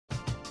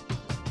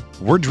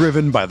We're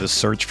driven by the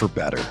search for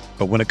better.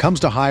 But when it comes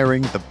to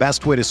hiring, the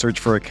best way to search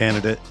for a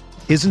candidate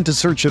isn't to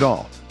search at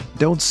all.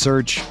 Don't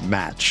search,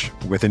 match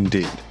with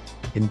Indeed.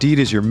 Indeed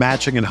is your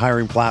matching and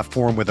hiring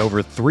platform with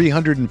over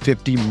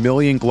 350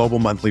 million global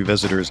monthly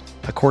visitors,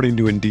 according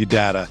to Indeed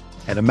data,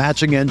 and a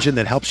matching engine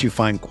that helps you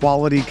find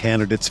quality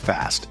candidates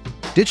fast.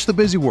 Ditch the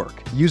busy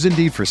work. Use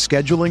Indeed for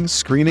scheduling,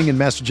 screening, and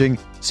messaging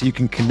so you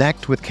can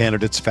connect with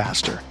candidates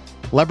faster.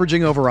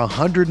 Leveraging over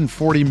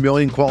 140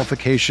 million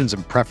qualifications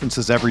and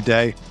preferences every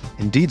day,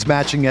 Indeed's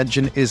matching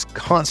engine is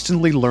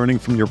constantly learning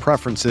from your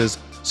preferences,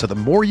 so the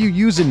more you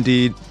use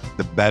Indeed,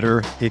 the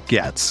better it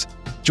gets.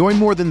 Join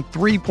more than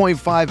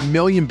 3.5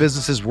 million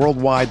businesses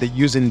worldwide that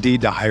use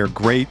Indeed to hire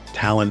great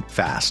talent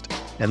fast.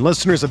 And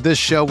listeners of this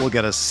show will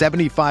get a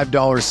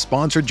 $75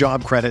 sponsored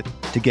job credit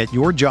to get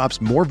your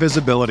jobs more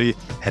visibility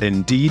at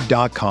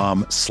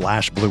Indeed.com/Blue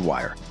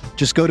Wire.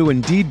 Just go to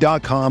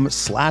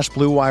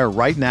Indeed.com/Blue Wire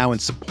right now and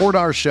support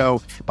our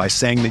show by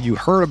saying that you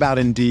heard about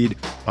Indeed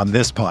on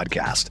this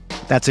podcast.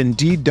 That's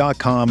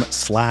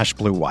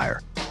Indeed.com/Blue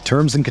Wire.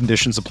 Terms and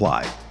conditions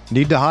apply.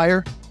 Need to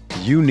hire?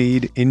 You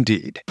need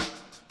Indeed.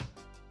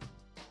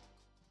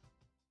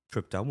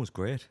 Trip down was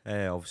great.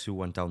 Obviously, we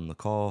went down in the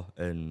car,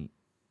 and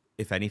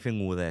if anything,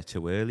 we were there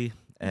too early.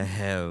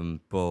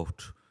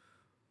 But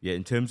yeah,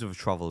 in terms of a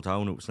travel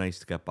down, it was nice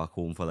to get back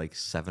home for like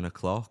 7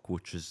 o'clock,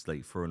 which is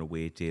like for an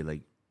away day,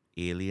 like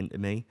alien to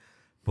me.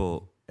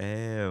 But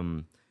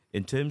in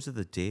terms of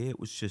the day, it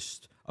was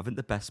just, I think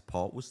the best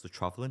part was the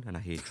travelling, and I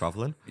hate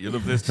travelling. You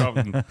love this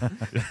travelling.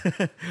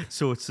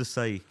 So it's just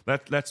like...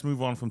 Let's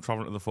move on from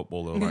travelling to the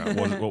football, though.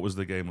 Right? What was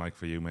the game like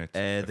for you, mate,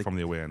 from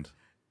the away end?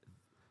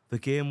 The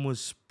game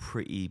was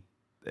pretty...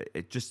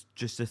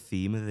 just a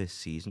theme of this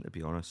season, to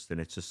be honest. And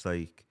it's just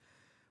like,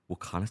 we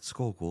cannot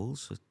score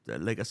goals.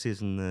 Like I said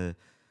in the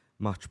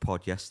match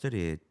pod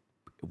yesterday,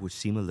 we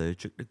seem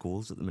allergic to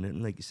goals at the minute.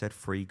 And like you said,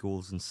 3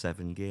 goals in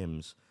 7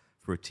 games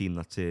for a team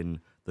that's in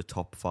the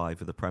top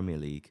 5 of the Premier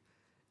League.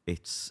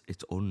 It's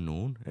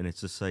unknown. And it's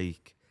just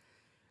like,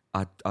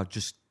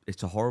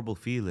 it's a horrible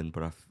feeling,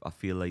 but I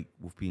feel like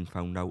we've been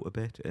found out a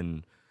bit,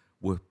 and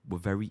we're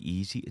very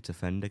easy to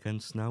defend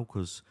against now,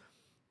 because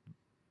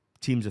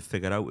teams have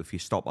figured out if you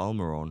stop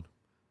Almiron,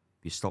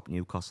 you stop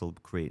Newcastle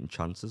creating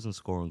chances and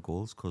scoring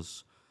goals,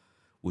 because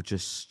we're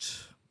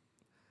just,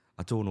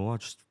 I don't know,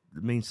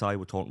 me and Si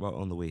were talking about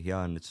it on the way here,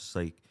 and it's just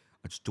like,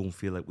 I just don't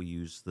feel like we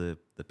use the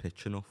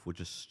pitch enough. We're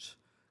just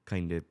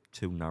kind of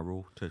too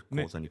narrow to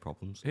cause any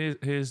problems.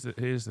 Here's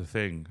the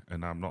thing,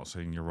 and I'm not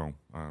saying you're wrong,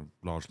 I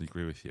largely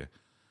agree with you.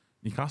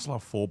 Newcastle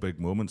have 4 big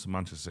moments in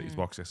Manchester City's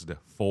box yesterday.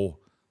 4.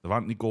 They've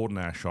Anthony Gordon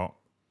air shot.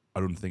 I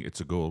don't think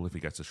it's a goal if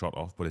he gets a shot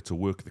off, but it's a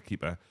work the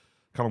keeper.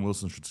 Callum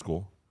Wilson should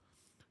score.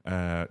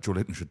 Joe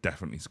Linton should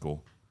definitely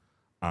score.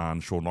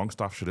 And Sean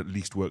Longstaff should at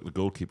least work the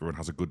goalkeeper and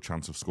has a good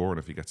chance of scoring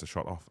if he gets a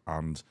shot off.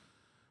 And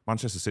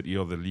Manchester City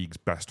are the league's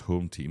best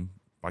home team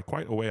by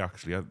quite a way,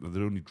 actually. They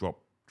only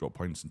dropped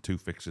points in 2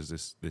 fixtures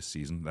this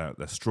season.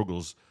 Their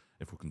struggles,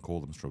 if we can call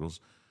them struggles,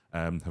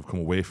 have come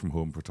away from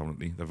home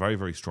predominantly. They're very,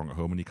 very strong at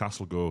home. And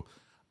Newcastle go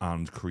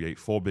and create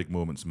 4 big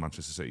moments in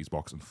Manchester City's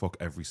box and fuck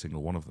every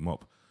single one of them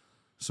up.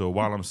 So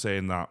while I'm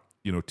saying that,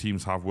 you know,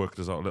 teams have worked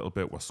us out a little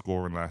bit, we're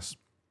scoring less.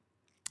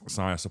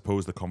 So I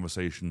suppose the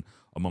conversation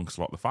amongst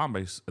a lot of the fan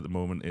base at the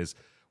moment is,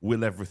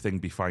 will everything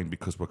be fine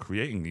because we're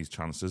creating these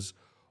chances?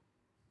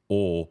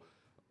 Or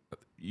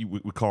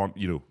we can't,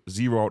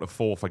 0 out of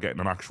 4 for getting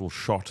an actual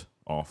shot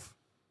off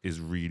is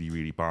really,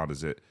 really bad. Are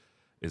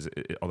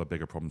there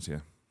bigger problems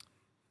here?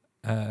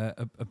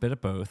 A bit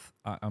of both.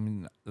 I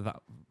mean,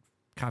 that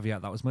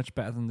caveat, that was much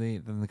better than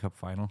the cup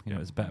final. It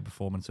was a better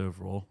performance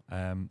overall.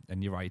 And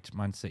you're right,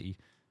 Man City,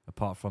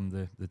 apart from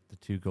the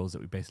 2 goals that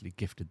we basically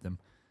gifted them,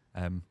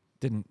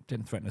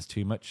 didn't threaten us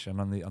too much.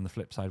 And on the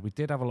flip side, we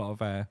did have a lot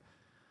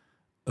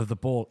of the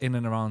ball in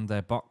and around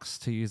their box,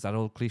 to use that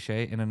old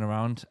cliche, in and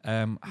around.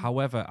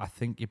 However, I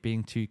think you're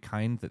being too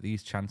kind that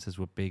these chances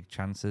were big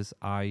chances.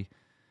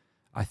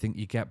 I think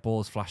you get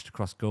balls flashed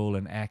across goal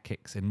and air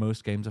kicks in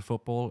most games of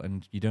football,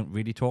 and you don't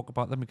really talk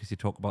about them because you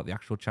talk about the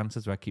actual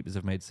chances where keepers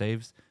have made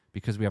saves.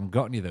 Because we haven't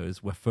got any of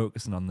those, we're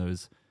focusing on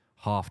those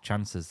half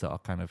chances that are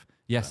kind of...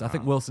 Yes, I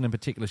think Wilson in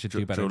particular should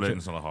do better. Joe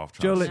Linton's not a half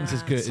chance. Joe Linton's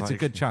is good. It's a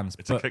good chance.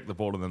 It's a kick the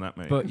ball in the net,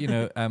 mate. But,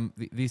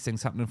 these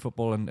things happen in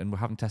football, and we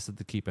haven't tested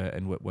the keeper,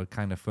 and we're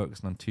kind of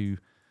focusing on 2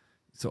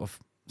 sort of,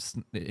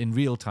 in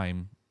real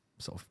time,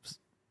 sort of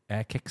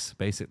air kicks,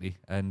 basically.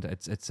 And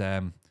it's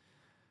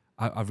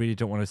I really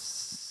don't want to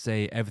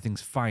say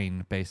everything's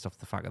fine based off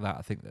the fact of that.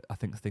 I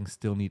think things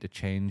still need to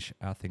change.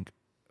 I think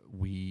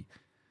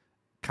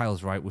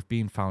Kyle's right. We've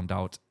been found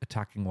out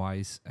attacking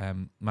wise.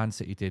 Man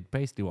City did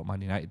basically what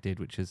Man United did,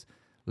 which is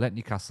let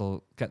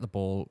Newcastle get the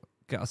ball,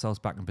 get ourselves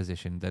back in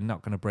position. They're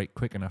not going to break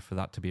quick enough for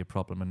that to be a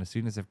problem. And as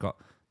soon as they've got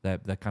their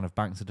kind of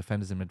banks of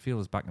defenders and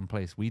midfielders back in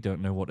place, we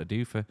don't know what to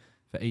do for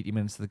 80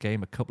 minutes of the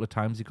game. A couple of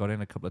times he got in,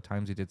 a couple of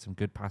times he did some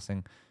good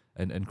passing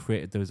and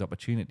created those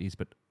opportunities.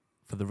 But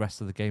for the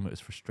rest of the game, it was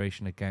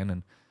frustration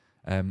again.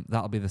 And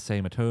that'll be the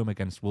same at home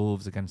against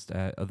Wolves, against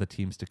other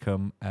teams to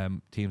come.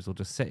 Teams will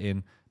just sit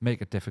in,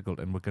 make it difficult,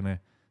 and we're going to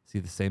see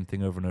the same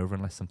thing over and over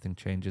unless something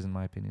changes, in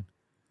my opinion.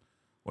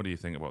 What do you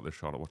think about this,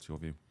 Charlotte? What's your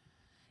view?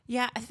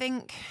 Yeah, I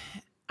think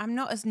I'm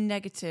not as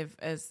negative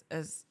as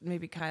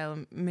maybe Kyle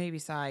and maybe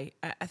Si.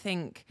 I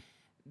think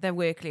there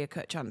were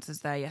clear-cut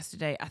chances there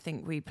yesterday. I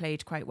think we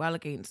played quite well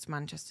against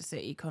Manchester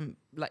City,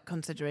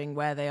 considering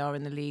where they are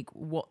in the league,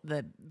 what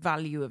the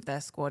value of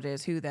their squad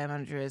is, who their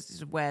manager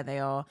is where they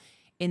are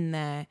in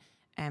their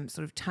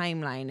sort of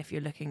timeline. If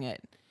you're looking at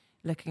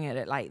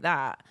it like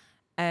that,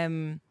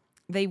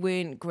 they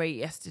weren't great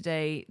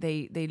yesterday.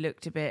 They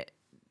looked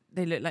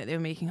like they were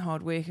making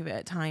hard work of it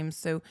at times.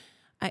 So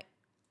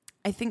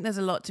I think there's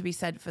a lot to be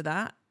said for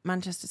that.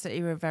 Manchester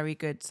City were a very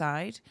good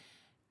side.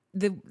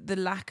 The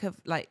lack of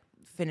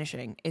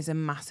finishing is a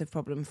massive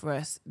problem for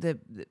us. The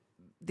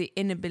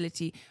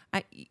inability.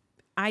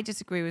 I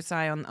disagree with Si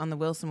on the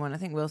Wilson one. I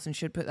think Wilson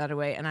should put that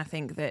away. And I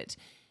think that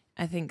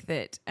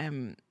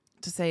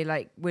to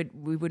say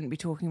we wouldn't be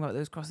talking about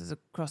those crosses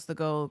across the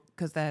goal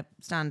because they're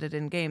standard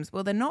in games.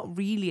 Well, they're not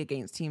really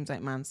against teams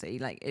like Man City.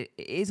 It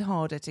is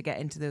harder to get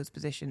into those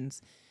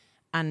positions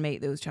and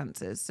make those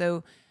chances.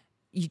 So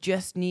you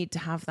just need to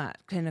have that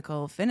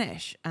clinical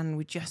finish, and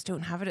we just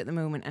don't have it at the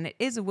moment. And it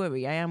is a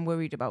worry. I am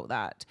worried about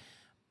that.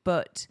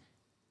 But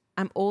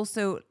I'm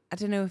also, I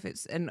don't know if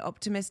it's an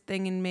optimist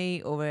thing in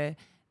me or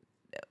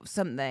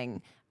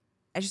something.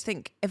 I just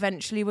think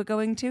eventually we're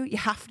going to. You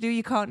have to.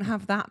 You can't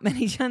have that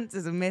many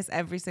chances and miss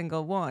every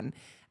single one.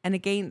 And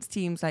against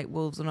teams like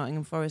Wolves or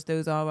Nottingham Forest,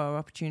 those are our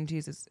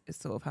opportunities, is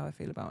sort of how I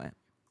feel about it.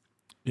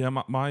 Yeah,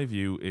 my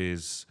view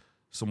is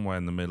somewhere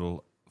in the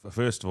middle.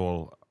 First of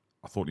all,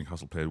 I thought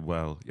Newcastle played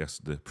well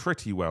yesterday,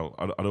 pretty well.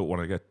 I don't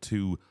want to get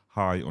too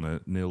high on a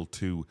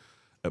 0-2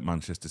 at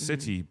Manchester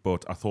City,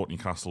 but I thought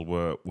Newcastle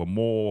were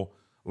more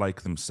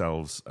like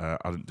themselves. I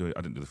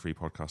didn't do the free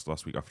podcast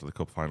last week after the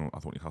cup final. I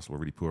thought Newcastle were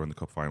really poor in the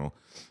cup final.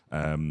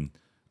 I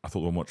thought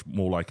they were much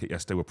more like it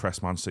yesterday. They were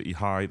pressed Man City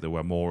high. They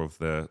were more of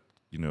the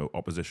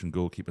opposition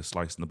goalkeeper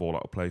slicing the ball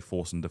out of play,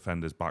 forcing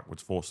defenders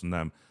backwards, forcing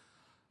them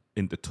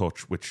into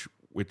touch, which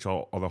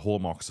are the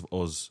hallmarks of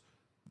us.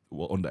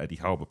 Well, under Eddie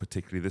Howe, but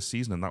particularly this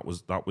season, and that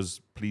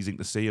was pleasing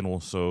to see. And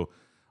also,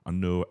 I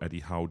know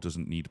Eddie Howe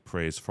doesn't need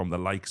praise from the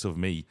likes of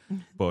me,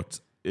 but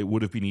it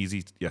would have been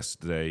easy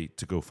yesterday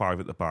to go 5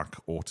 at the back,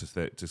 or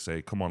to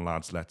say, "Come on,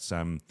 lads, let's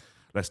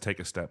take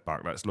a step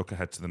back. Let's look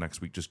ahead to the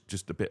next week."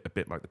 Just a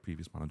bit like the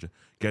previous manager,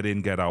 get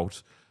in, get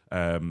out,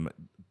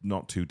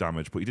 not too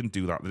damaged. But he didn't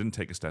do that. They didn't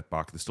take a step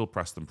back. They still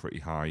pressed them pretty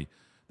high.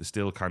 They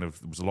still there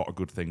was a lot of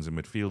good things in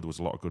midfield. There was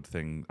a lot of good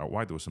thing out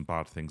wide. There were some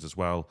bad things as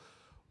well.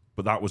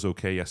 But that was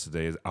okay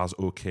yesterday, as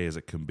okay as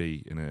it can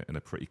be in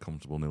a pretty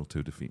comfortable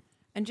 0-2 defeat.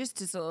 And just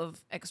to sort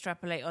of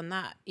extrapolate on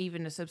that,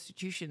 even the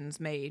substitutions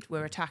made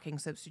were attacking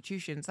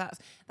substitutions.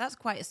 That's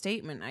quite a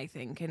statement, I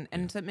think,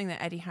 and something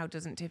that Eddie Howe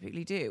doesn't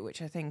typically do,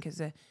 which I think is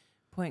a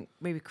point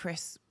maybe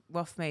Chris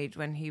Woff made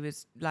when he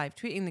was live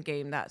tweeting the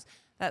game. That's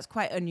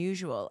quite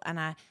unusual, and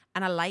I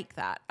like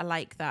that. I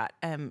like that.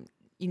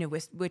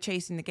 We're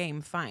chasing the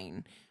game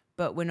fine,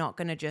 but we're not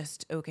going to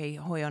just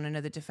hoy on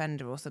another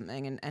defender or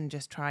something and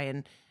just try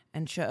and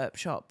shut up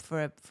shop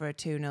for a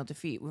 2-0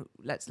 defeat.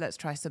 Let's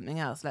try something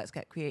else. Let's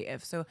get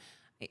creative. So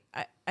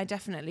I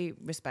definitely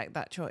respect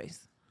that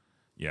choice.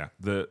 Yeah.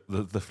 The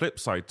flip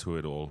side to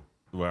it all,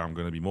 where I'm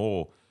going to be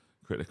more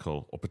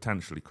critical or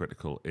potentially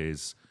critical,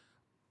 is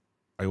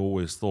I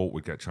always thought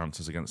we'd get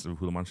chances against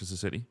Liverpool and Manchester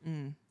City.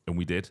 And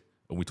we did.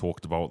 And we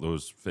talked about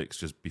those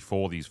fixtures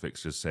before these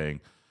fixtures, saying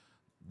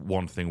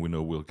one thing we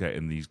know we'll get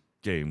in these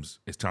games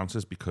is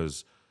chances,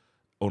 because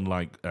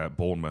unlike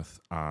Bournemouth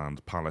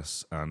and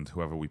Palace and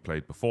whoever we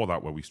played before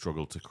that, where we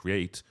struggled to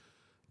create,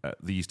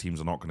 these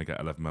teams are not going to get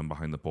 11 men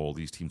behind the ball.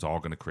 These teams are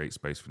going to create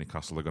space for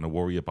Newcastle. They're going to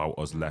worry about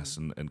us less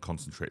and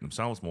concentrate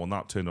themselves more. And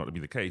that turned out to be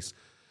the case.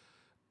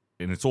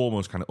 And it's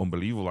almost kind of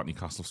unbelievable that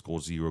Newcastle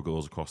scored 0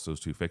 goals across those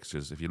 2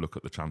 fixtures if you look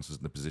at the chances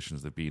and the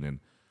positions they've been in.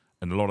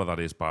 And a lot of that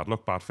is bad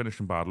luck, bad finish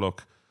and bad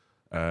luck.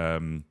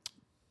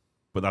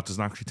 But that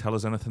doesn't actually tell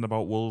us anything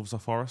about Wolves or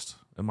Forest,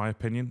 in my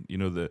opinion.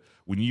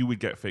 We knew we'd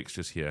get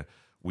fixtures here.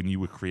 We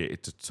knew we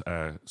created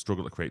to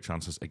struggle to create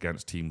chances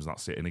against teams that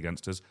sit in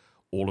against us.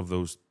 All of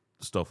those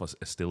stuff is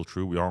still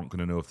true. We aren't going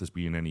to know if there's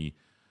been any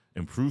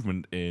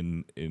improvement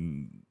in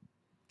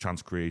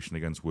chance creation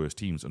against worse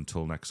teams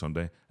until next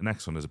Sunday. And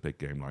next Sunday's a big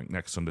game.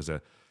 Next Sunday's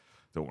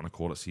don't want to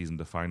call it season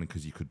defining,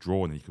 because you could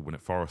draw and you could win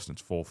at Forest and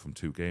it's 4 from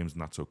 2 games,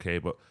 and that's okay.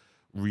 But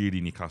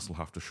really, Newcastle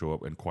have to show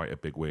up in quite a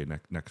big way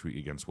next week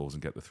against Wolves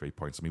and get the 3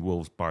 points. I mean,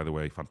 Wolves, by the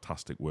way,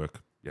 fantastic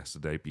work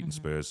yesterday, beating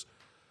Spurs.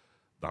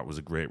 That was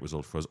a great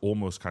result for us.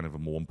 Almost kind of a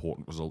more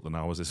important result than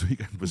ours this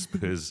weekend with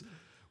Spurs.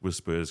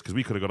 Because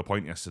we could have got a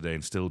point yesterday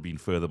and still been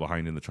further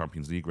behind in the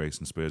Champions League race,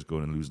 and Spurs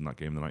going and losing that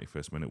game in the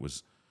 91st minute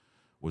was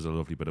a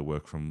lovely bit of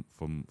work from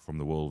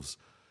the Wolves.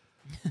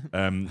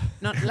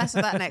 Not less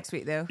of that next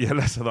week, though. Yeah,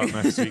 less of that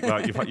next week.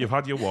 You've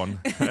had your one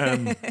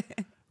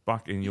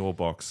back in your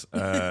box.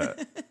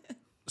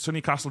 So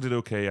Newcastle did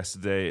okay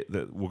yesterday.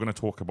 We're going to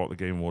talk about the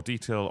game in more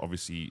detail.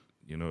 Obviously,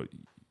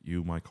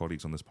 you, my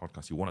colleagues on this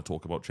podcast, you want to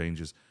talk about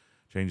changes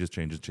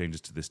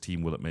changes to this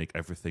team. Will it make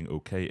everything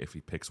okay if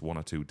he picks one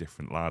or two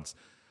different lads?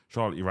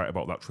 Charlotte, you're right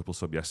about that triple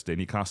sub yesterday.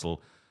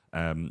 Newcastle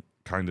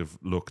kind of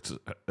looked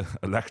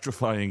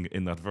electrifying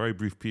in that very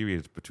brief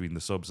period between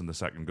the subs and the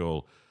second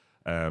goal.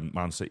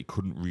 Man City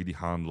couldn't really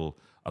handle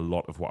a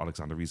lot of what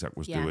Alexander Isak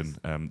was doing.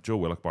 Joe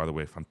Willock, by the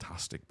way,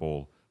 fantastic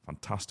ball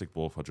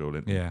for Joe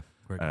Linton. Yeah,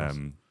 great cross.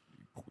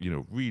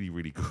 Really,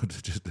 really good.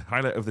 Just the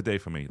highlight of the day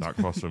for me, that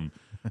cross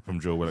from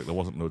Joe Willock. There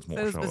wasn't loads more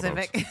to shout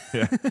about.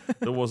 Yeah,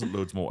 there wasn't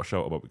loads more to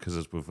shout about because,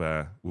 as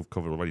we've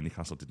covered already,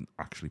 Newcastle didn't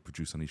actually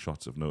produce any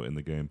shots of note in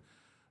the game.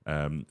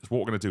 So what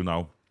we're going to do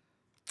now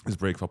is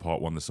break for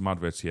part one. There's some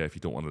adverts here. If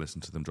you don't want to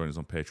listen to them, join us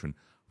on Patreon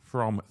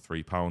from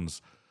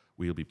 £3.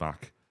 We'll be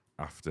back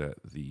after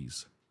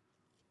these.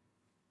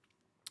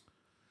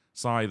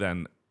 Si,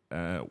 then,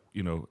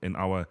 in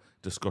our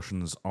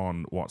discussions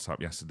on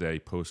WhatsApp yesterday,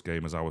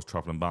 post-game, as I was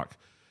travelling back,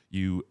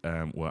 you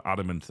were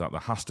adamant that there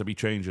has to be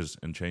changes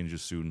and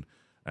changes soon.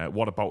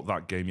 What about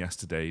that game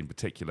yesterday in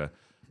particular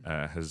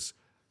has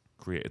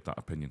created that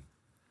opinion?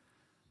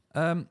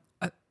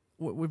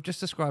 We've just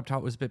described how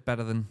it was a bit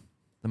better than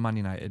the Man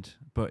United,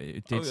 but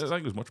it did. I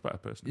think it was much better,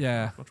 personally.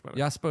 Yeah, much better.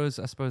 Yeah. I suppose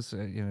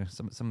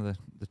some of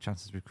the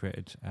chances we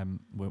created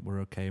were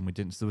okay, and we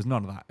didn't. So there was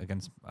none of that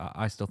against.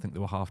 I still think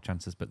there were half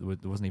chances, but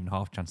there wasn't even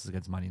half chances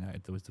against Man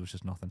United. There was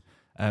just nothing.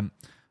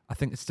 I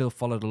think it still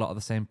followed a lot of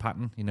the same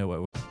pattern.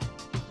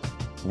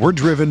 We're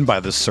driven by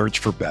the search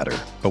for better,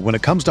 but when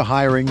it comes to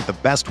hiring, the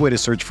best way to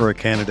search for a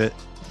candidate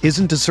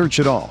isn't to search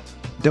at all.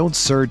 Don't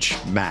search.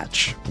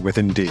 Match with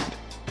Indeed.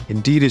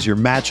 Indeed is your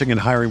matching and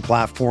hiring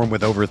platform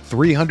with over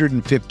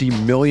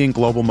 350 million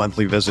global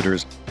monthly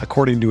visitors,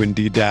 according to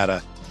Indeed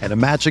data, and a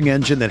matching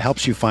engine that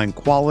helps you find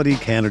quality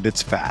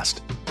candidates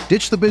fast.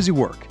 Ditch the busy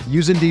work.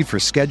 Use Indeed for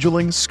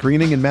scheduling,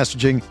 screening, and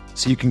messaging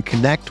so you can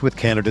connect with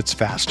candidates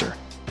faster.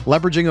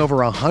 Leveraging over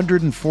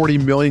 140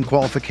 million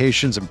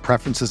qualifications and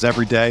preferences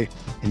every day,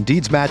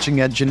 Indeed's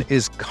matching engine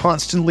is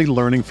constantly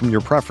learning from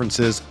your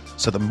preferences,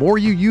 so the more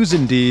you use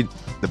Indeed,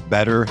 the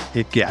better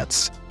it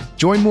gets.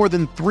 Join more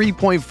than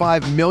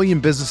 3.5 million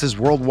businesses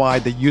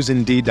worldwide that use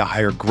Indeed to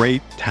hire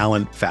great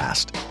talent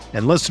fast.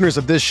 And listeners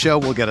of this show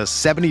will get a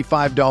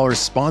 $75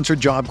 sponsored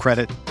job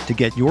credit to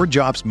get your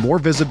jobs more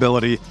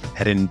visibility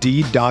at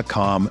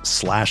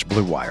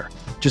Indeed.com/Blue Wire.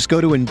 Just go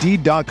to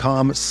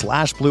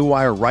Indeed.com/Blue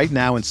Wire right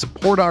now and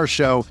support our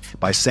show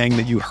by saying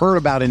that you heard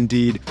about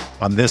Indeed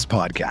on this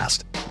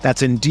podcast.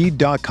 That's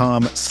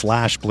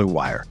Indeed.com/Blue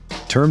Wire.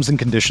 Terms and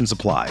conditions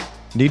apply.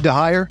 Need to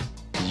hire?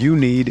 You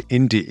need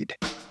Indeed.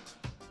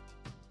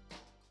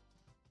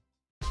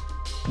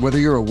 Whether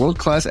you're a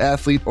world-class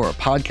athlete or a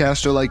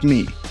podcaster like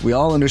me, we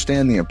all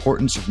understand the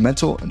importance of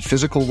mental and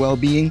physical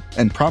well-being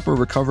and proper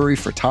recovery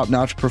for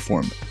top-notch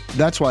performance.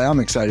 That's why I'm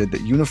excited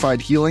that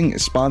Unified Healing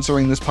is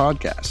sponsoring this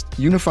podcast.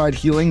 Unified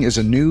Healing is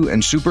a new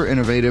and super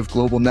innovative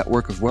global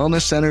network of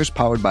wellness centers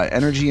powered by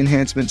Energy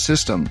Enhancement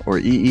System, or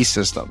EE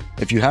System.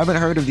 If you haven't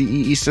heard of the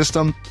EE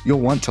System, you'll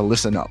want to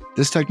listen up.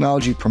 This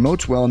technology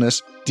promotes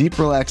wellness, deep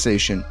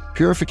relaxation,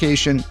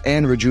 purification,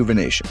 and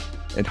rejuvenation.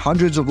 At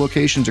hundreds of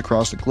locations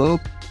across the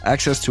globe,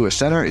 access to a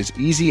center is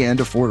easy and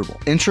affordable.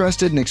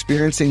 Interested in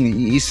experiencing the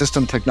EE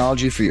System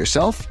technology for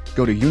yourself?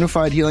 Go to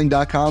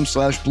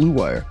unifiedhealing.com/Blue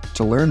Wire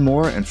to learn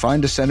more and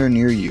find a center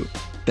near you.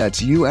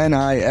 That's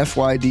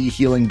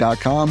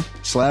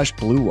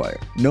UNIFYDhealing.com/Blue Wire.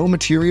 No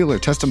material or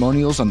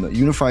testimonials on the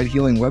Unified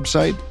Healing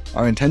website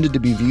are intended to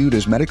be viewed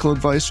as medical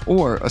advice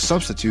or a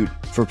substitute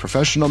for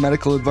professional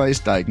medical advice,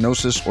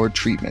 diagnosis, or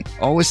treatment.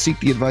 Always seek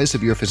the advice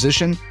of your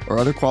physician or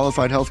other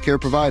qualified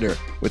healthcare provider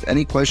with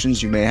any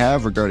questions you may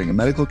have regarding a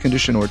medical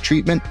condition or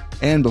treatment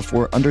and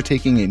before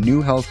undertaking a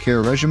new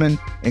healthcare regimen,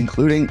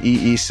 including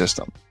EE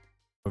System.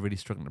 We're really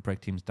struggling to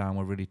break teams down.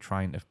 We're really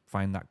trying to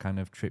find that kind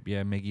of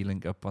Trippier, Miggy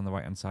link up on the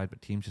right hand side, but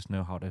teams just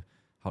know how to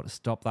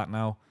stop that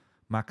now.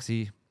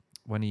 Maxi,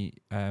 when he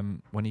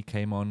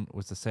came on,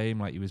 was the same.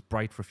 Like, he was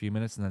bright for a few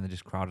minutes and then they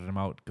just crowded him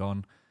out,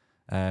 gone.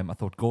 I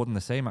thought Gordon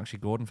the same. Actually,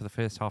 Gordon for the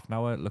first half an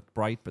hour looked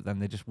bright, but then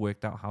they just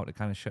worked out how to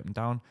kind of shut him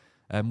down.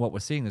 What we're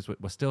seeing is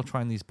we're still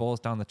trying these balls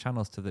down the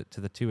channels to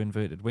the two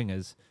inverted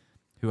wingers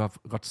who have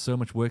got so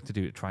much work to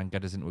do to try and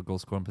get us into a goal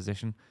scoring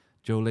position.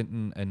 Joe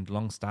Linton and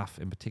Longstaff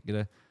in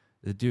particular,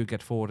 they do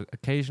get forward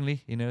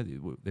occasionally.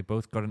 They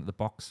both got into the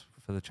box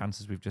for the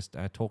chances we've just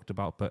talked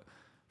about, but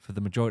for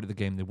the majority of the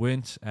game they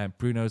weren't.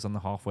 Bruno's on the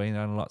halfway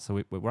line a lot,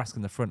 so we're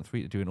asking the front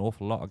three to do an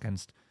awful lot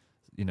against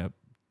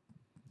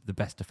the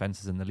best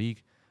defences in the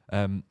league.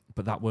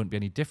 But that won't be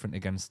any different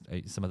against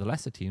some of the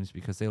lesser teams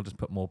because they'll just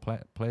put more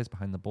players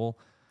behind the ball.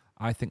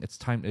 I think it's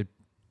time to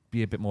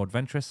be a bit more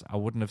adventurous. I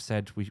wouldn't have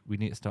said we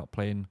need to start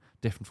playing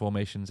different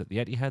formations at the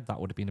Etihad. That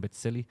would have been a bit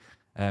silly.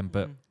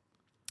 But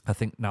I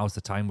think now's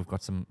the time. We've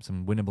got some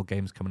winnable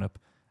games coming up.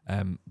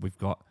 We've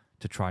got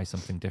to try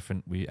something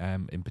different. We,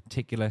 in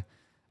particular,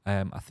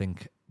 I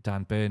think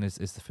Dan Burn is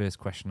the first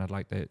question I'd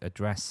like to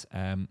address.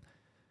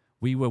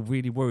 We were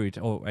really worried,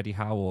 or Eddie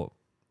Howe, or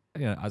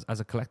as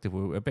a collective,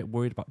 we were a bit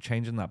worried about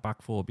changing that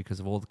back four because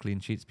of all the clean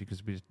sheets,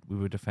 because we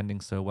were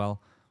defending so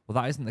well. Well,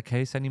 that isn't the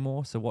case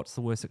anymore. So what's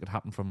the worst that could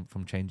happen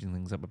from changing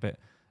things up a bit?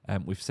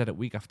 We've said it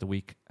week after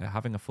week.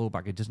 Having a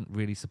fullback, it doesn't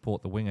really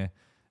support the winger.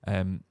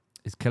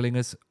 Is killing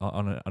us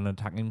on an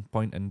attacking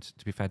point. And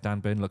to be fair,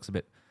 Dan Burn looks a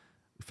bit,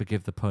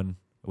 forgive the pun,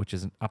 which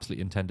isn't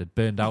absolutely intended,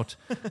 burned out.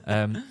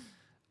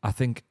 I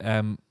think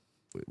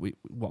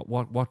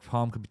what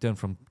harm could be done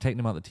from taking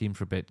him out of the team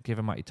for a bit, give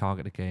him Matty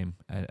Targett a game,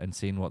 and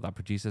seeing what that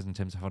produces in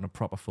terms of having a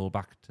proper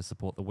fullback to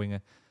support the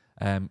winger.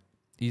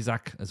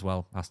 Isak as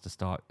well has to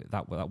start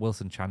that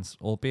Wilson chance,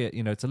 albeit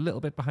it's a little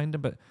bit behind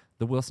him, but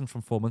the Wilson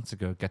from 4 months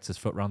ago gets his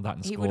foot around that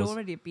and he scores. would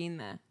already have been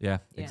there. Yeah,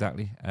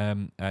 exactly.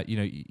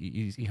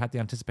 He had the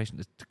anticipation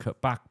to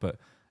cut back, but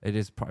it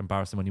is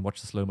embarrassing when you watch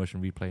the slow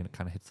motion replay and it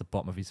kind of hits the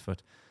bottom of his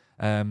foot.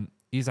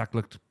 Isak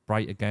looked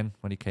bright again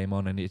when he came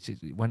on, and it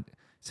went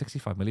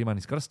 65 million, man.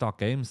 He's got to start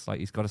games.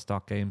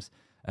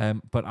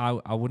 But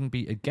I wouldn't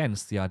be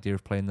against the idea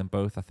of playing them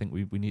both. I think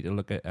we need to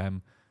look at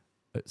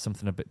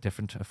something a bit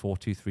different, a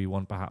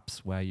 4-2-3-1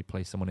 perhaps, where you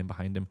play someone in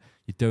behind him.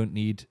 You don't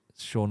need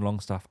Sean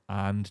Longstaff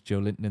and Joe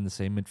Linton in the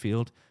same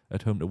midfield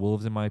at home to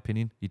Wolves, in my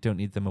opinion. You don't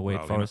need them away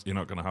at Forest. You're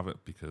not going to have it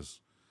because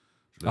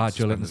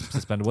Joe Linton's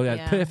suspended. Well,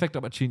 yeah, perfect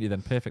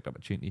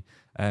opportunity.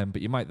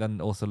 But you might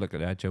then also look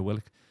at Joe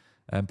Willock.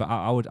 But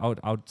I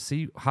would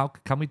see how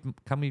can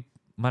we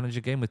manage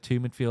a game with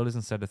 2 midfielders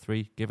instead of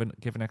 3, give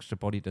an extra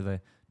body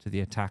to the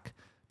attack,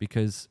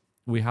 because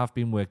we have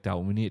been worked out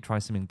and we need to try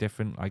something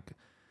different. Like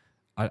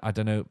I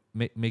don't know,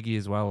 Miggy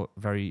as well,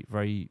 very,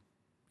 very,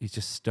 he's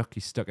just stuck.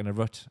 He's stuck in a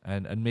rut,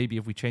 and maybe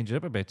if we change it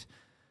up a bit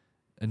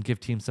and give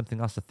teams something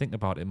else to think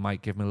about, it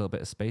might give him a little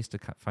bit of space to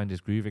find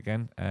his groove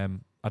again.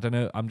 I don't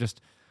know.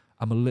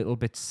 I'm a little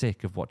bit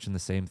sick of watching the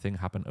same thing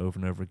happen over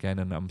and over again,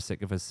 and I'm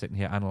sick of us sitting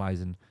here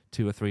analysing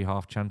 2 or 3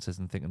 half chances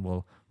and thinking,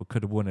 well, we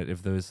could have won it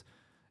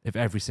if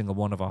every single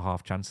one of our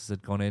half chances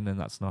had gone in, and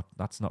that's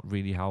not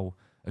really how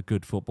a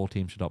good football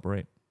team should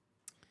operate.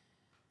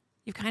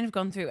 You've kind of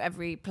gone through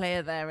every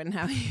player there and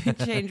how you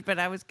changed, but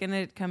I was going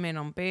to come in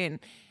on Burn.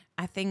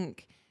 I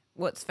think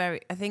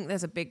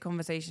there's a big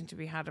conversation to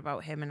be had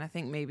about him, and I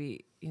think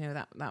maybe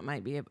that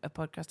might be a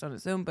podcast on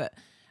its own, but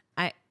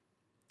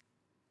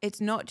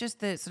it's not just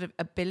the sort of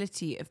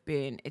ability of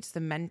Burn, it's the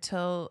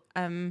mental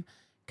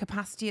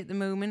capacity at the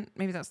moment.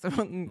 Maybe that's the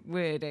wrong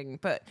wording,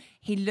 but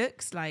he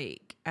looks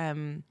like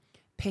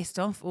pissed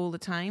off all the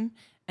time,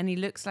 and he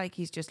looks like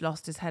he's just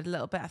lost his head a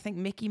little bit. I think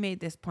Mickey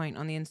made this point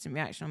on the instant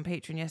reaction on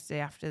Patreon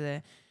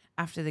yesterday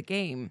after the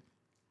game,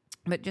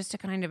 but just to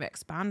kind of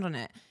expand on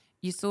it,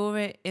 you saw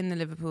it in the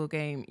Liverpool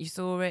game, you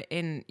saw it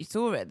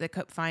at the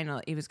cup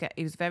final. He was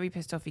very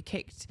pissed off. He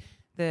kicked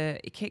the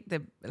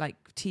like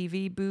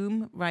TV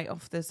boom right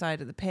off the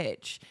side of the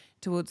pitch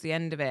towards the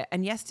end of it.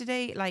 And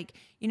yesterday,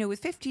 with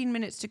 15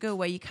 minutes to go,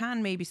 where you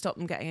can maybe stop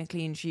them getting a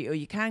clean sheet, or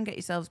you can get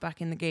yourselves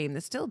back in the game,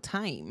 there's still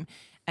time.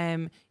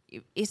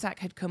 Isak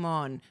had come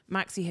on,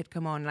 Maxi had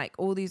come on, like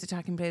all these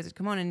attacking players had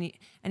come on, and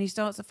he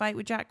starts a fight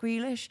with Jack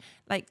Grealish.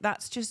 Like,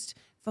 that's just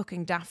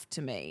fucking daft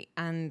to me.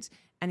 And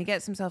he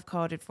gets himself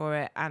carded for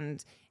it,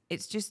 and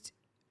it's just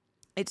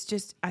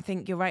I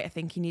think you're right. I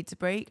think he needs a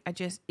break.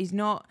 He's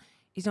not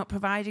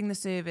providing the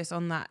service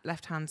on that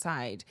left-hand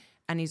side,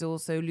 and he's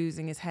also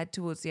losing his head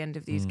towards the end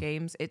of these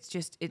games. It's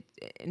just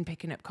in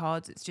picking up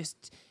cards, it's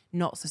just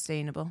not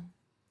sustainable.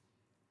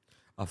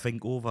 I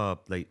think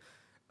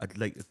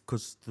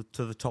because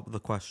to the top of the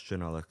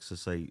question, Alex, to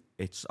say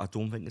I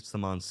don't think it's the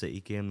Man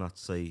City game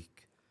that's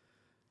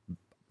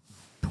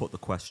put the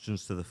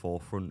questions to the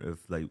forefront of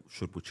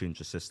should we change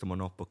the system or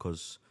not,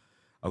 because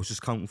I was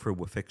just counting through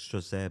with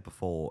fixtures there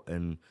before,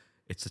 and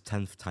it's the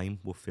 10th time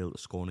we've failed to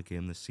score in a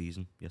game this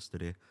season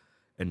yesterday.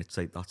 And it's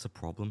that's a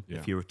problem. Yeah.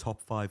 If you're a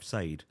top 5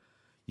 side,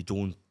 you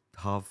don't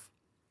have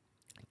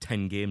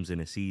 10 games in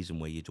a season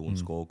where you don't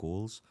score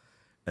goals.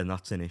 And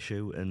that's an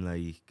issue.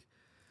 And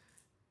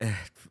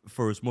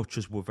for as much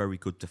as we're very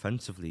good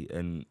defensively,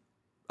 and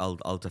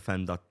I'll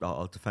defend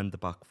the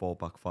back 4,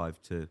 back 5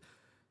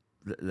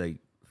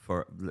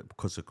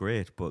 because they're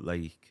great, but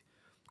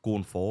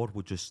going forward,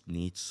 we just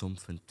need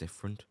something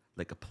different,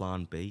 like a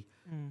plan B.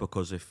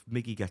 Because if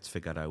Miggy gets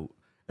figured out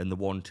and the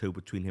 1-2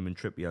 between him and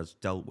Trippier is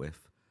dealt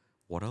with,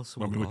 what else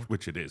have we got?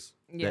 Which it is.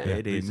 Yeah,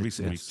 it is.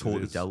 It's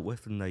totally dealt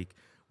with. And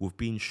we've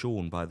been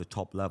shown by the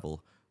top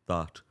level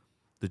that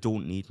they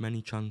don't need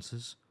many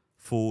chances.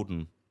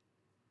 Foden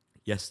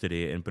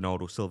yesterday and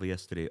Bernardo Silva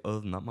yesterday,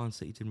 other than that, Man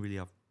City didn't really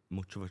have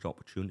much of an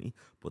opportunity,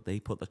 but they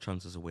put the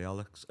chances away,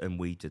 Alex, and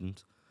we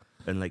didn't.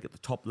 And at the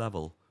top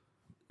level,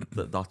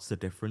 that's the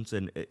difference.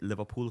 And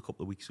Liverpool a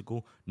couple of weeks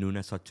ago,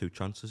 Nunes had 2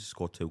 chances, he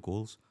scored 2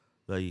 goals.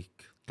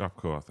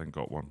 Gakpo, I think,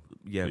 got 1.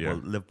 Yeah, well,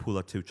 Liverpool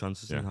had 2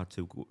 chances and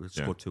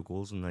scored 2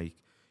 goals. And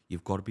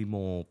you've got to be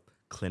more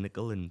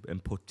clinical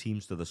and put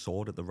teams to the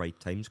sword at the right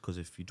times, because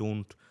if you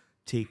don't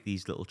take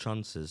these little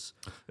chances.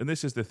 And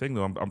this is the thing,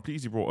 though. I'm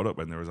pleased you brought it up,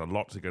 and there is a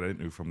lot to get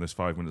into from this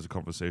 5 minutes of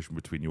conversation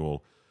between you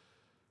all.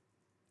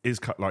 Is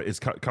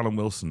Callum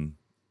Wilson,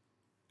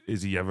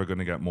 is he ever going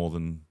to get more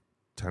than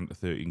 10 to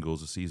 13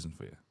 goals a season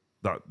for you?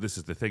 This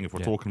is the thing. If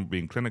we're talking about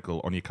being clinical,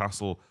 on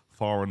Newcastle,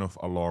 far enough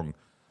along,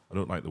 I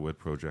don't like the word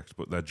project,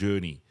 but their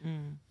journey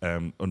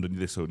under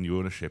this new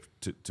ownership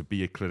to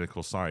be a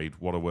clinical side.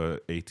 What are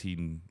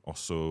 18 or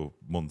so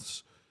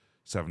months,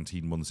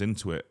 17 months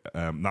into it?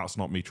 That's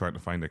not me trying to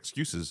find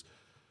excuses.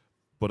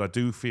 But I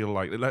do feel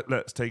like,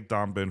 let's take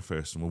Dan Burn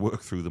first and we'll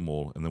work through them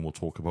all and then we'll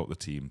talk about the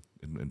team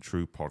in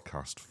true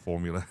podcast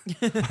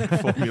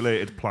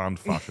formulated, planned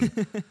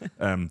fashion.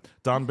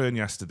 Dan Burn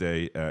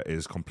yesterday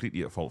is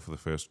completely at fault for the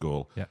first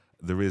goal. Yeah.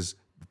 There is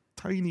the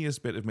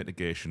tiniest bit of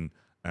mitigation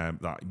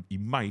that he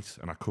might,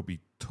 and I could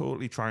be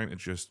totally trying to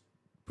just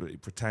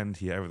pretend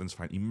here everything's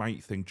fine. He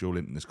might think Joe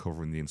Linton is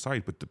covering the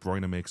inside, but De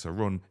Bruyne makes a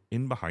run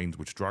in behind,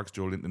 which drags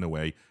Joe Linton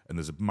away, and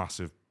there's a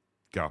massive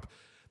gap.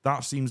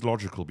 That seems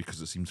logical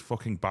because it seems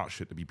fucking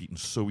batshit to be beaten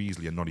so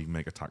easily and not even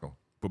make a tackle.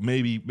 But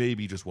maybe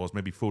just was.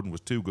 Maybe Foden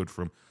was too good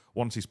for him.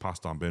 Once he's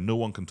passed Dan Burn, no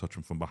one can touch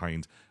him from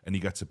behind, and he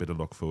gets a bit of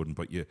luck, Foden.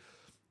 But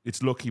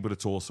it's lucky, but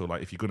it's also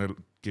like if you're going to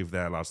give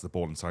their lads the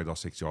ball inside our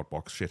 6-yard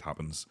box, shit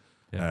happens.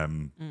 Yeah.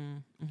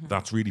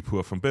 That's really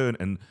poor from Burn.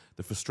 And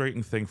the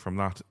frustrating thing from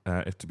that,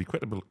 if to be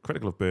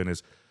critical of Burn,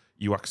 is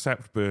you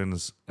accept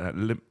Burn's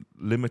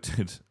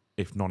limited,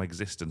 if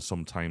non-existent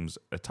sometimes,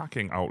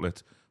 attacking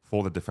outlet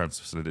for the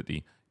defensive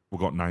solidity. We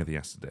got neither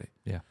yesterday.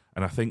 Yeah.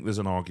 And I think there's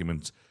an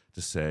argument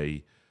to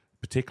say,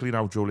 particularly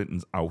now Joe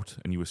Linton's out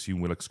and you assume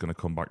Willock's going to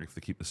come back if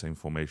they keep the same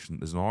formation,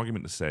 there's an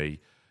argument to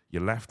say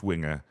your left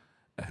winger,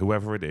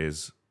 whoever it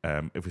is,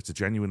 if it's a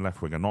genuine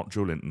left winger, not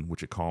Joe Linton,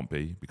 which it can't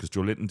be, because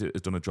Joe Linton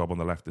has done a job on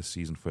the left this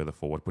season further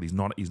forward, but he's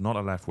not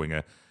a left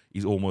winger.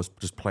 He's almost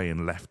just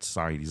playing left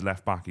side. He's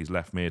left back, he's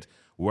left mid.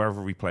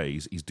 Wherever he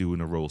plays, he's doing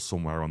a role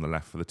somewhere on the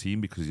left for the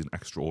team because he's an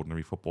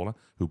extraordinary footballer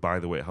who, by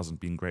the way, hasn't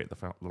been great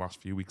the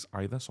last few weeks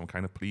either. So I'm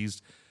kind of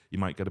pleased he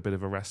might get a bit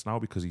of a rest now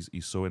because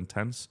he's so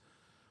intense.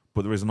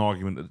 But there is an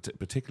argument, that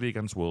particularly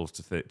against Wolves,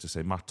 to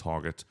say Matt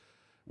Targett,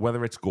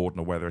 whether it's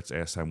Gordon or whether it's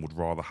ASM, would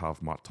rather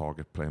have Matt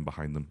Targett playing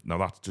behind them. Now,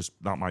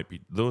 that might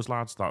be those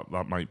lads,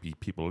 that might be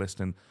people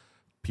listening.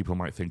 People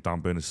might think Dan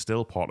Burn is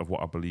still part of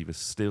what I believe is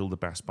still the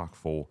best back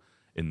four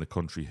in the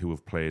country who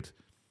have played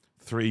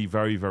 3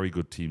 very, very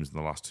good teams in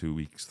the last 3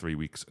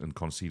 weeks, and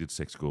conceded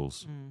 6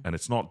 goals. And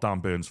it's not Dan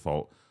Burn's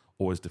fault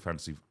or his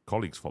defensive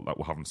colleagues' fault that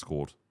we haven't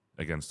scored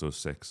against those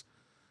 6.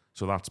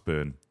 So that's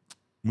Burn.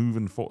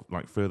 Moving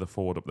further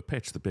forward up the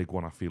pitch, the big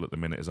one I feel at the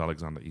minute is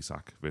Alexander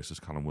Isak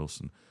versus Callum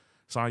Wilson.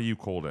 Si, you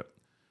called it.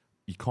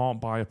 You can't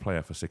buy a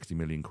player for 60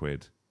 million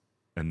quid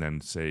and then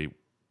say,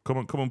 come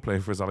and play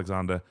for us,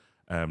 Alexander.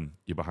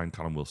 You're behind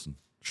Callum Wilson.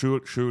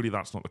 Surely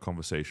that's not the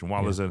conversation.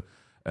 While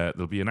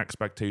there'll be an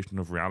expectation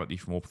of reality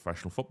from all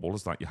professional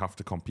footballers that you have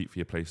to compete for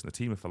your place in the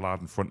team. If the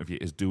lad in front of you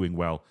is doing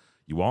well,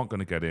 you aren't going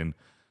to get in.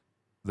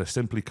 There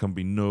simply can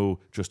be no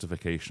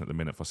justification at the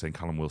minute for saying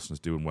Callum Wilson is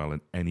doing well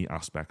in any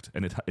aspect.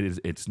 And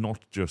it's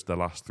not just the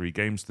last 3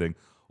 games thing,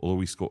 although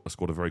we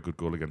scored a very good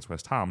goal against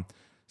West Ham.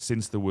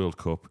 Since the World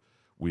Cup,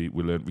 we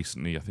learned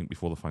recently, I think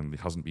before the final, he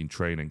hasn't been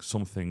training.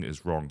 Something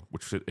is wrong.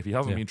 Which, if he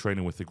hasn't been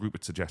training with the group,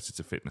 it suggests it's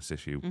a fitness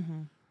issue.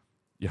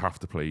 You have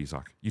to play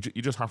Isak. You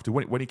just have to.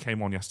 When he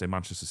came on yesterday,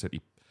 Manchester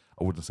City,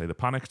 I wouldn't say they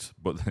panicked,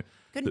 but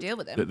couldn't deal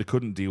with him. They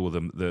couldn't deal with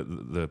him.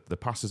 The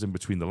passes in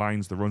between the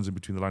lines, the runs in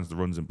between the lines, the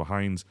runs in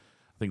behind.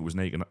 I think it was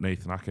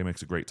Nathan Ake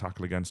makes a great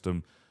tackle against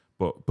him.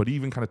 But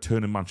even kind of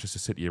turning Manchester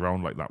City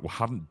around like that, we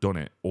hadn't done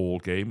it all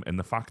game. And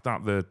the fact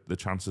that the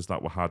chances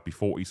that we had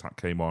before Isak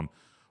came on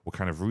were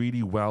kind of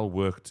really well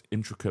worked,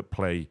 intricate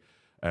play.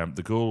 The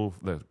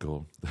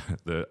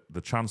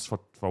chance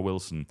for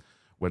Wilson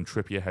when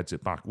Trippier heads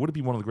it back would have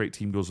been one of the great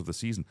team goals of the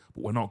season,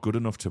 but we're not good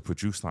enough to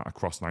produce that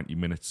across 90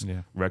 minutes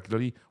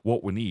regularly.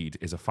 What we need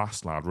is a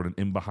fast lad running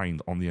in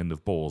behind on the end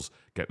of balls,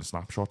 getting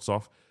snapshots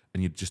off,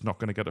 and you're just not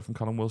going to get it from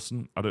Callum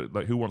Wilson. I don't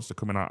who wants to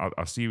come in. I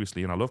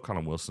seriously, and I love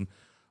Callum Wilson.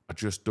 I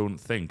just don't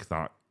think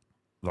that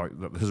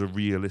that there's a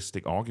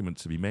realistic argument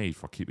to be made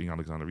for keeping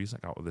Alexander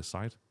Isak out of this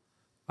side.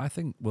 I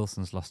think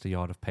Wilson's lost a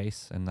yard of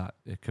pace, and that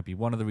it could be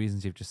one of the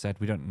reasons you've just said.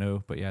 We don't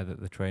know, but yeah,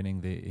 the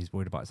training, he's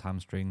worried about his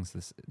hamstrings,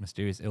 this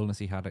mysterious illness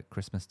he had at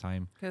Christmas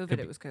time.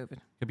 It was COVID.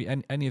 Could be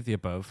any of the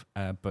above,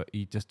 but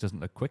he just doesn't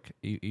look quick.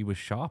 He was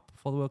sharp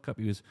for the World Cup.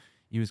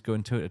 He was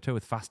going toe to toe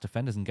with fast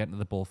defenders and getting to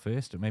the ball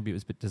first. Or maybe it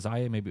was a bit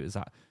desire. Maybe it was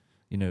that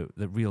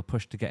the real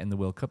push to get in the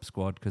World Cup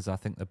squad, because I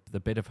think the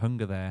bit of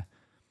hunger there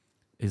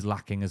is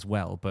lacking as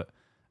well. But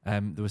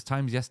there was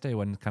times yesterday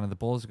when kind of the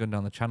balls are going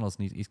down the channels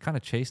and he's kind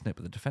of chasing it,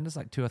 but the defender's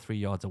like 2 or 3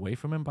 yards away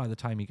from him by the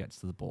time he gets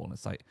to the ball. And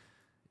it's like,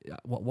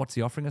 what's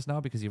he offering us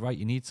now? Because you're right,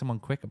 you need someone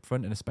quick up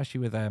front, and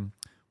especially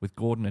with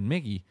Gordon and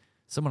Miggy,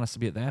 someone has to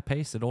be at their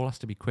pace. It all has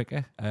to be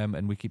quicker.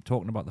 And we keep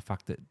talking about the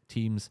fact that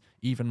teams,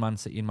 even Man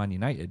City and Man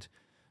United,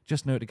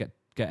 just know to get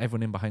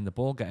everyone in behind the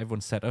ball, get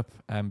everyone set up,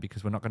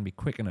 because we're not going to be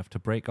quick enough to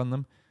break on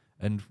them.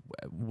 And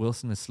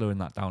Wilson is slowing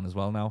that down as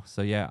well now.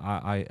 So yeah,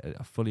 I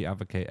fully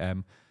advocate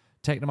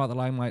taking him out of the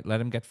limelight, let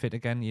him get fit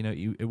again.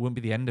 It won't be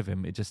the end of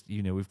him. It just,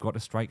 we've got a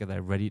striker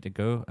there ready to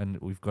go, and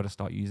we've got to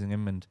start using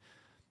him. And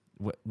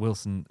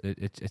Wilson,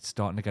 it's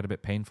starting to get a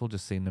bit painful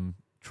just seeing him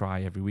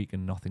try every week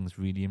and nothing's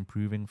really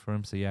improving for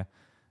him. So yeah,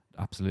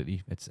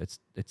 absolutely,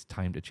 it's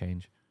time to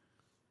change.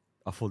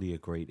 I fully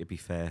agree, to be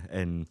fair.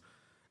 And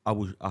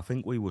I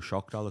think we were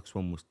shocked, Alex,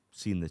 when we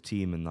seen the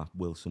team and that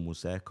Wilson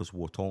was there, because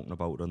we were talking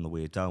about it on the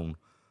way down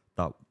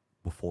that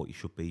we thought he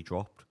should be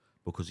dropped,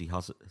 because he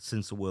has,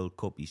 since the World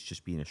Cup, he's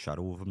just been a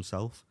shadow of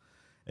himself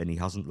and he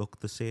hasn't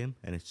looked the same.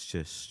 And it's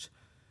just,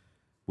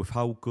 with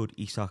how good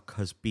Isak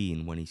has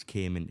been when he's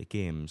came into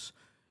games,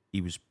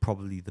 he was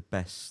probably the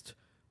best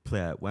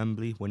player at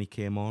Wembley when he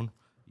came on.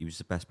 He was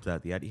the best player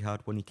at the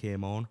Etihad when he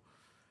came on.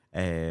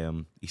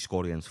 He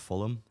scored against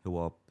Fulham, who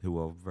are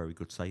a very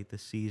good side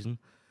this season.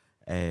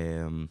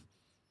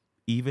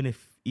 Even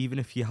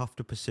if you have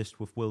to persist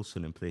with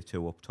Wilson and play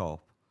two up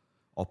top,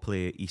 or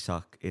play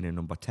Isak in a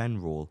number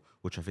 10 role,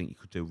 which I think he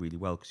could do really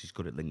well because he's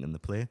good at linking the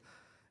play.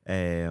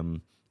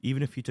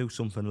 Even if you do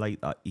something like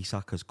that,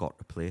 Isak has got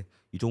to play.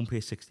 You don't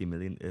pay 60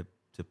 million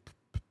to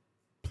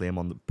play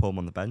him put him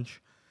on the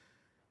bench.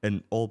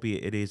 And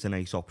albeit it is a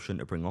nice option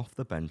to bring off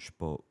the bench,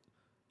 but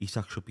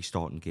Isak should be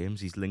starting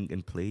games. He's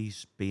linking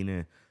plays, being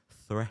a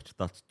threat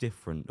that's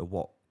different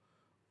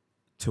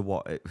to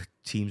what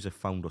teams have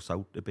found us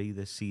out to be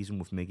this season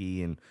with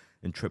Miggy and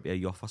Trippier.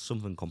 You offer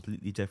something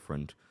completely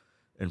different.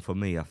 And for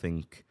me, I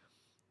think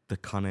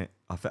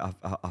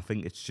I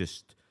think it's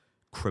just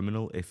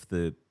criminal if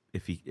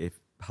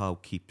Howe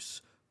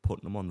keeps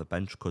putting him on the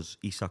bench, because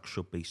Isak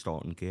should be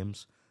starting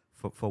games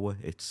for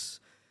it's.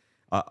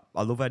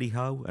 I love Eddie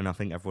Howe, and I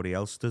think everybody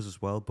else does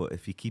as well. But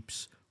if he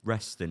keeps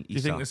resting, do you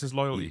think this is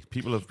loyalty?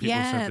 People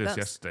said this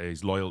yesterday.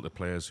 He's loyal to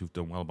players who've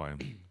done well by him.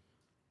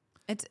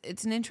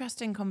 It's an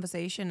interesting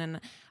conversation, and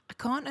I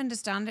can't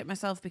understand it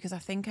myself, because I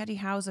think Eddie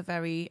Howe's a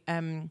very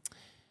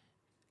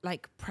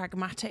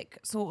pragmatic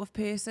sort of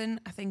person.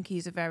 I think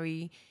he's a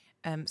very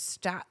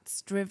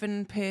stats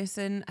driven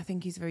person. I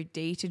think he's very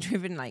data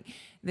driven. Like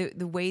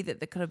the way that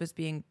the club is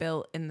being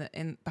built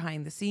in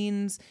behind the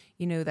scenes,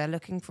 they're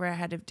looking for a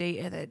head of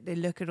data. They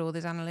look at all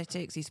this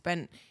analytics. He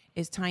spent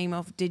his time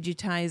off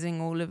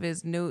digitizing all of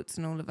his notes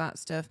and all of that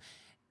stuff.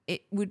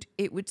 It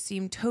would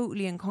seem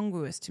totally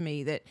incongruous to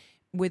me that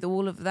with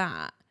all of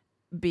that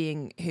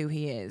being who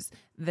he is,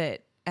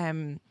 that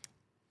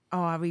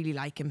I really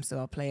like him, so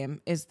I'll play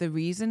him, is the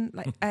reason.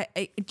 Like,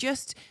 I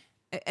just,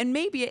 and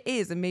maybe it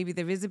is, and maybe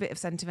there is a bit of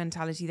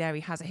sentimentality there.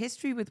 He has a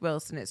history with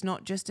Wilson. It's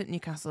not just at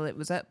Newcastle; it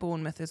was at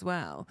Bournemouth as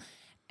well.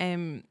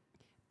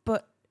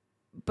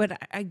 But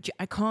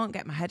I can't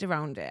get my head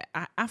around it.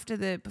 After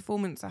the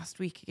performance last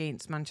week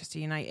against Manchester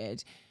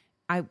United,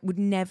 I would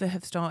never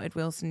have started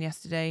Wilson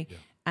yesterday,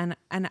 and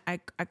I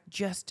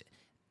just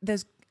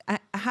I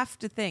have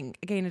to think,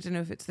 again, I don't know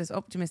if it's this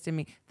optimist in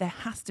me, there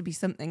has to be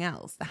something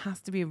else. There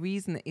has to be a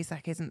reason that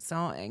Isak isn't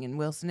starting and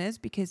Wilson is,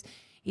 because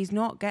he's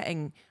not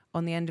getting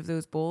on the end of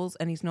those balls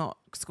and he's not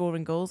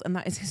scoring goals, and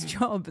that is his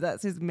job.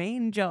 That's his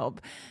main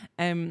job.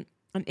 And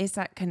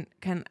Isak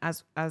can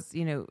as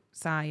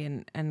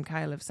Sai and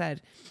Kyle have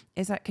said,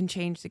 Isak can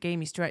change the game.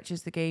 He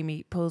stretches the game.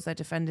 He pulls their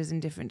defenders in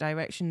different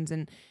directions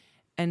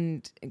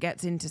and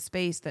gets into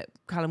space that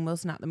Callum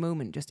Wilson at the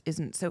moment just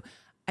isn't. So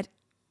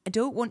I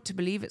don't want to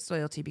believe it's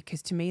loyalty,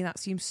 because to me that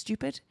seems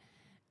stupid,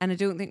 and I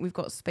don't think we've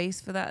got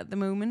space for that at the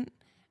moment.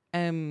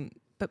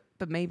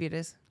 But maybe it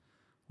is.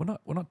 We're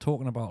not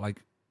talking about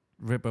like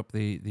rip up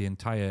the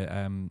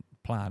entire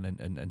plan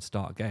and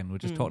start again. We're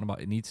just talking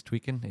about it needs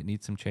tweaking. It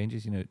needs some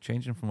changes.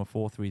 Changing from a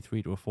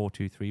 4-3-3 to a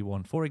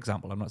 4-2-3-1, for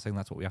example. I'm not saying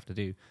that's what we have to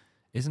do.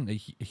 Isn't a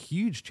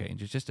huge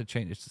change. It's just a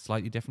change. It's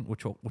slightly different. We're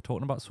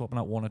talking about swapping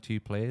out one or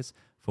two players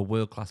for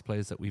world class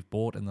players that we've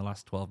bought in the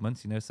last 12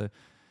 months. So.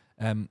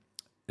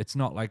 It's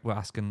not like we're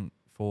asking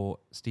for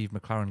Steve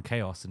McLaren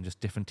chaos and just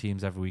different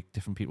teams every week,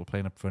 different people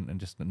playing up front, and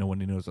just no one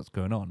knows what's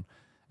going on.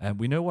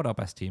 We know what our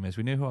best team is.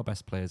 We know who our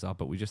best players are,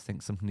 but we just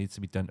think something needs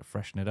to be done to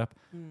freshen it up.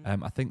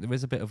 I think there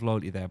is a bit of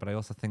loyalty there, but I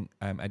also think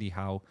Eddie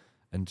Howe,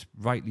 and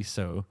rightly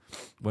so,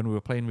 when we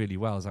were playing really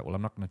well, I was like, well,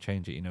 I'm not going to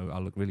change it.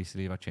 I'll look really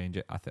silly if I change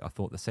it. I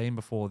thought the same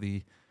before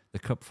the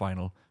cup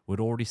final.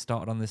 We'd already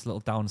started on this little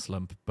down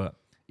slump, but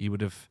he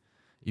would have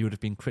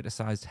been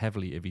criticised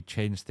heavily if he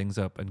changed things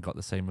up and got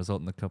the same result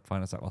in the cup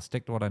final. It's like, I'll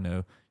stick to what I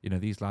know.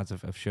 These lads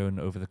have shown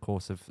over the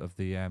course of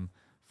the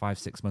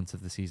 5-6 months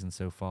of the season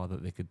so far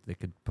that they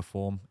could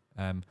perform.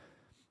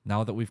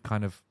 Now that we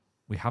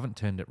haven't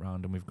turned it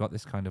round, and we've got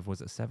this kind of, was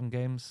it 7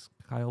 games,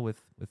 Kyle,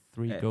 with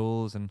 3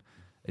 goals, and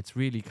it's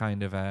really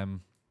kind of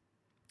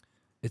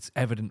it's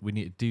evident we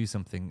need to do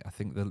something. I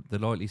think the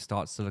loyalty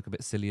starts to look a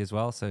bit silly as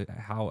well. So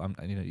how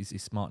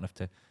he's smart enough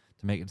to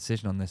make a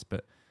decision on this,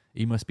 but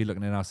he must be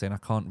looking at it now saying, I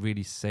can't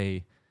really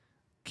say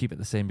keep it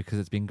the same because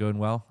it's been going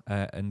well.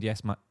 And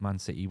yes, Man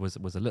City was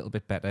a little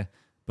bit better,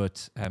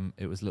 but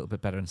it was a little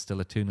bit better and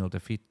still a 2-0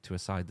 defeat to a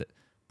side that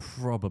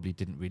probably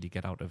didn't really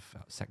get out of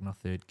second or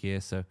third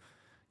gear. So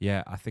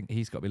yeah, I think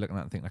he's got to be looking at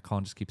it and think, I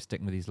can't just keep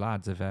sticking with these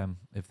lads if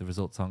the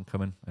results aren't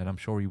coming. And I'm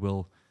sure he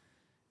will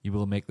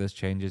make those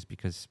changes,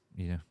 because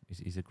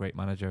he's a great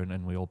manager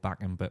and we all back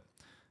him. But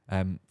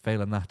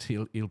failing that,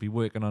 he'll be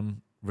working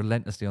on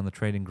relentlessly on the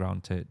training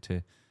ground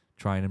to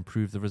try and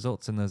improve the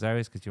results in those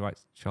areas, because you're right,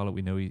 Charlotte,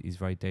 we know he's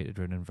very data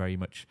driven and very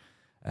much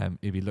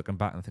he'll be looking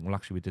back and think, well,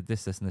 actually we did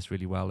this and this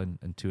really well,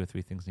 and 2 or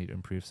 3 things need to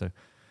improve. So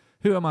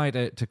who am I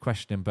to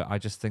question him? But I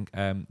just think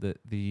that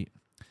the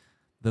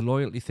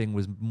loyalty thing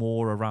was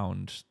more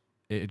around.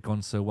 It had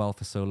gone so well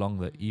for so long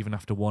that even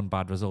after one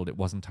bad result, it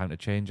wasn't time to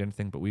change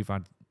anything. But we've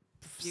had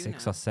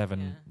 6 or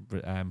 7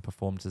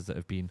 performances that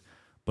have been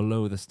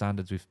below the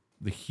standards,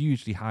 the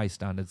hugely high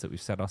standards that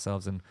we've set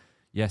ourselves. And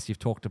yes, you've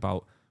talked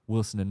about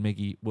Wilson and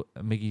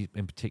Miggy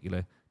in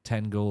particular,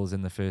 10 goals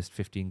in the first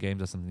 15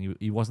 games or something.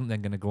 He wasn't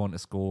then going to go on to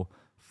score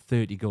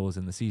 30 goals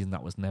in the season.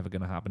 That was never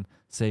going to happen.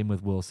 Same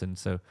with Wilson.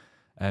 So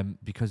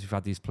because we've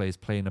had these players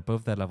playing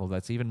above their level,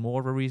 that's even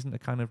more of a reason to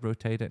kind of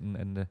rotate it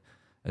and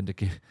to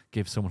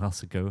give someone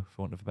else a go,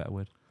 for want of a better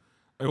word.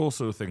 I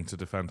also think, to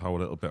defend Howe a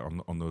little bit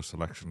on those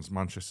selections,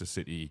 Manchester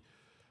City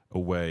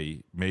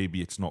away,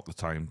 maybe it's not the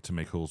time to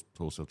make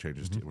wholesale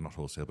changes to, well, not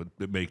wholesale,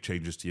 but make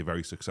changes to your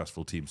very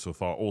successful team so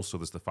far. Also,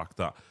 there's the fact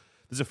that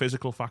there's a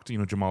physical factor. You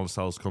know, Jamal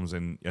Lascelles comes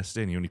in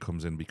yesterday, and he only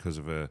comes in because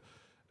of an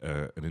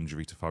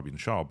injury to Fabian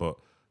Schär, but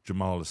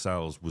Jamal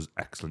Lascelles was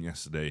excellent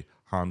yesterday,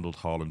 handled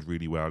Haaland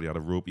really well. He had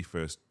a ropey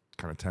first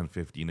kind of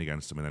 10-15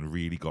 against him, and then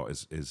really got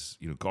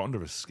got under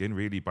his skin,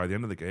 really. By the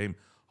end of the game,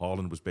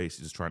 Haaland was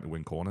basically just trying to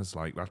win corners.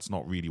 Like, that's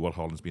not really what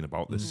Haaland's been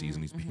about this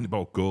season. He's been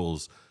about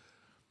goals.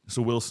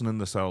 So Wilson and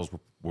Lascelles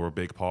were a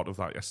big part of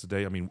that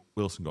yesterday. I mean,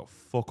 Wilson got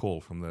fuck all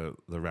from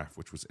the ref,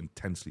 which was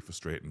intensely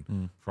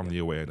frustrating from the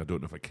away, and I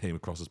don't know if it came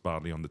across as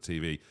badly on the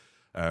TV.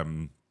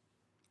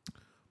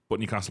 But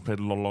Newcastle played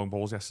a lot of long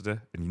balls yesterday,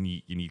 and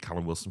you need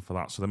Callum Wilson for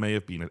that. So there may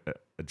have been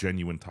a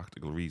genuine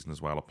tactical reason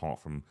as well,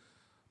 apart from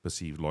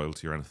perceived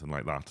loyalty or anything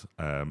like that.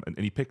 And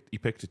he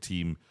picked a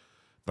team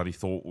that he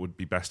thought would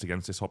be best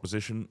against this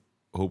opposition.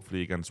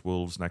 Hopefully against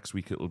Wolves next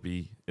week it'll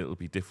be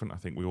different. I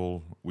think we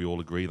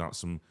all agree that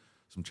some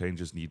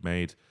changes need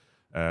made.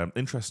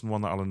 Interesting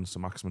one that Alan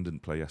Saint-Maximin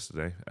didn't play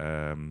yesterday.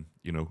 I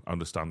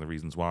understand the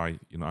reasons why.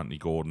 Anthony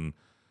Gordon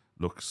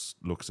looks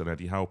an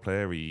Eddie Howe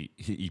player.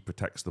 He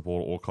protects the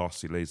ball at all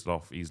costs. He lays it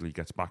off easily,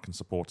 gets back and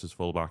supports his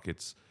fullback.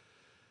 It's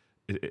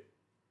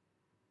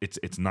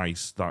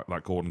nice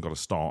that Gordon got a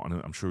start,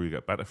 and I'm sure he'll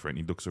get better for it. And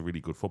he looks a really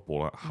good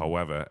footballer.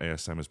 However,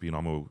 ASM has been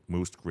our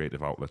most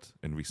creative outlet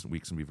in recent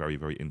weeks, and be very,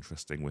 very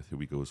interesting with who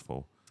he goes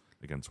for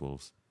against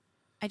Wolves.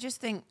 I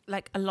just think,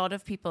 like, a lot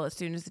of people, as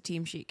soon as the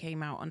team sheet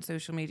came out on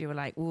social media, were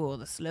like, "Oh,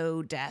 the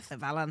slow death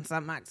of Alan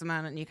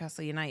Saint-Maximin at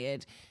Newcastle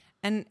United."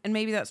 And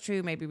maybe that's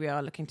true. Maybe we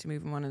are looking to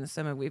move him on in the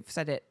summer. We've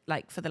said it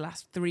like for the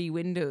last 3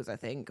 windows, I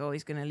think. Oh,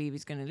 he's going to leave.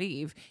 He's going to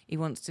leave. He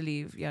wants to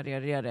leave. Yada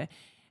yada yada.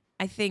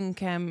 I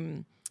think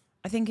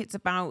it's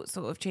about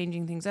sort of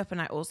changing things up.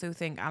 And I also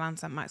think Alan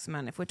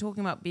Saint-Maximin, if we're talking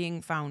about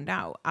being found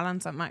out,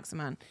 Alan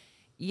Saint-Maximin,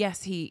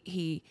 yes,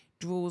 he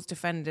draws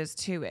defenders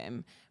to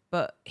him,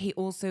 but he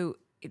also,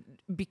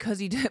 because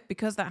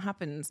that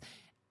happens,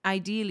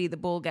 ideally the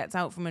ball gets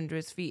out from under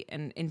his feet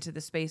and into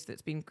the space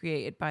that's been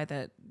created by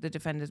the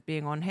defenders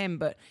being on him,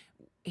 but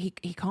he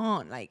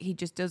can't, like, he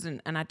just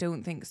doesn't. And I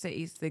don't think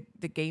City's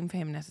the game for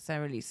him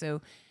necessarily.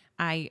 So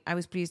I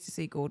was pleased to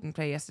see Gordon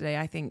play yesterday.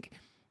 I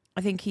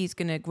think he's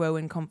going to grow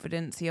in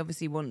confidence. He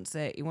obviously wants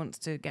it. He wants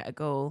to get a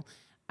goal.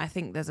 I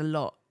think there's a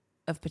lot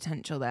of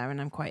potential there,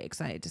 and I'm quite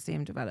excited to see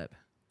him develop.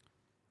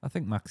 I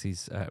think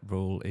Maxi's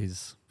role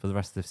is, for the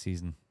rest of the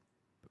season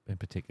in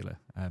particular,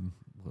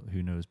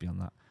 who knows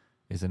beyond that,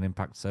 is an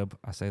impact sub.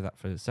 I say that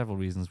for several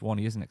reasons. One,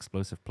 he is an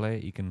explosive player.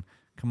 He can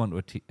come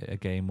onto a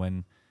game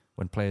when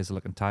players are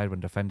looking tired, when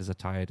defenders are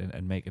tired,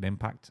 and make an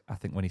impact. I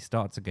think when he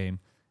starts a game,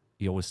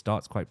 he always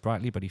starts quite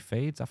brightly, but he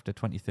fades after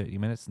 20, 30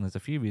 minutes, and there's a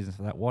few reasons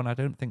for that. One, I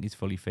don't think he's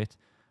fully fit.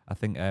 I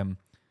think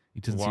he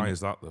doesn't. Why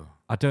is that, though?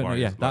 I don't know.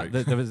 Yeah,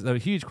 there were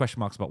huge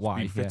question marks about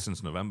why. He's been fit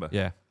since November.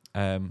 Yeah.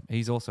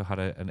 He's also had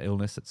an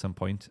illness at some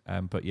point,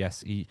 but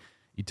yes, he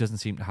doesn't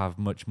seem to have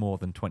much more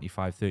than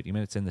 25, 30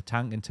 minutes in the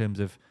tank in terms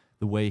of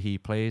the way he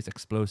plays,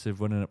 explosive,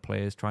 running at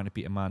players, trying to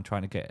beat a man,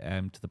 trying to get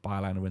to the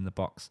byline or in the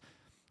box.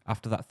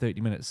 After that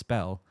 30-minute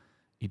spell,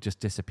 he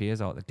just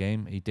disappears out of the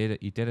game. He did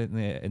it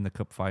in the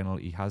cup final.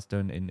 He has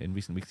done in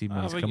recent weeks, even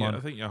when he's come on. I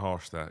think you're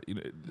harsh there.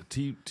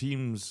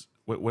 Teams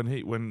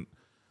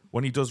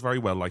when he does very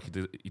well, like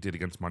he did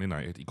against Man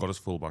United, he got his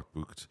fullback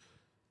booked,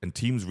 and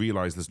teams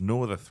realise there's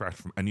no other threat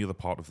from any other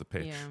part of the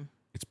pitch. Yeah.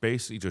 It's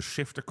basically just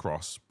shift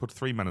across, put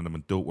 3 men in them,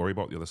 and don't worry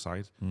about the other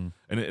side. And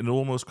it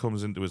almost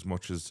comes into as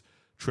much as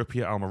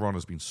Trippier Almiron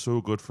has been so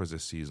good for us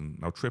this season.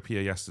 Now,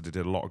 Trippier yesterday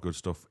did a lot of good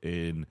stuff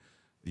in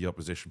the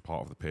opposition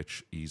part of the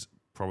pitch. He's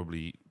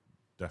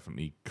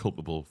definitely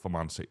culpable for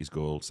Man City's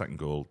goal, second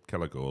goal,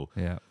 killer goal.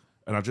 Yeah.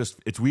 And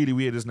it's really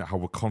weird, isn't it, how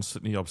we're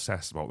constantly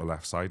obsessed about the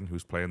left side and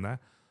who's playing there,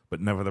 but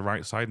never the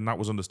right side. And that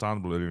was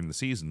understandable earlier in the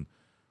season.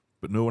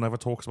 But no one ever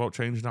talks about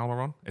changing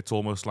Almiron. It's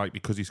almost like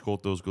because he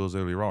scored those goals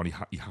earlier on,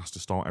 he has to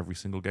start every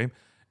single game.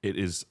 It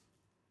is...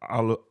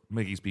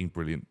 Miggy's been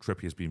brilliant.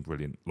 Trippier's been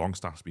brilliant.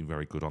 Longstaff's been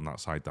very good on that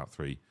side, that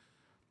 3.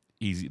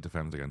 Easy to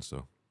defend against,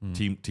 though.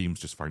 Teams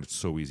just find it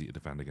so easy to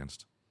defend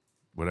against.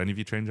 Would any of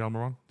you change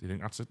Almiron? Do you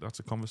think that's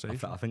a conversation?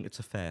 I think it's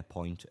a fair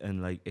point,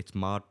 and like it's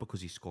mad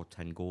because he scored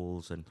 10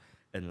 goals and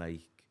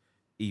like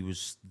he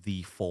was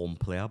the form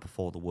player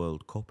before the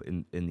World Cup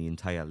in the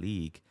entire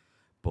league,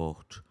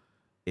 but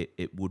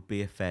it would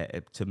be a fair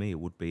to me. It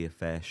would be a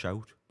fair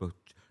shout, but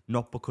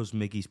not because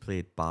Miggy's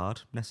played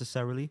bad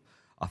necessarily.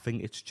 I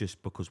think it's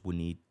just because we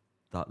need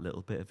that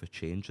little bit of a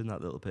change and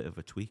that little bit of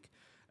a tweak.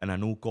 And I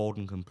know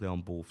Gordon can play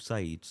on both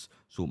sides,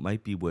 so it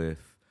might be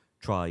worth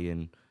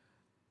trying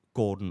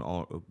Gordon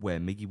or where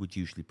Miggy would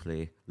usually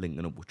play,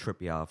 linking up with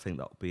Trippier. I think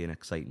that would be an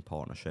exciting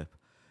partnership.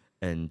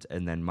 And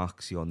then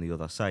Maxi on the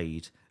other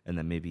side, and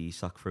then maybe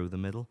Isak through the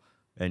middle.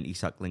 And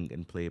Isak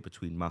Lincoln play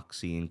between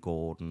Maxi and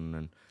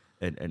Gordon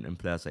and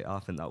players like that. I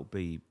think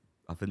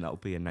that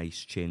would be a nice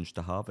change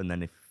to have. And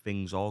then if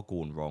things are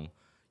going wrong,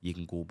 you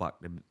can go back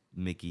to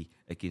Miggy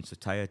against a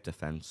tired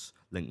defence,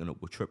 linking up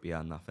with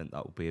Trippier, and I think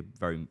that would be a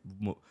very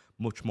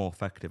much more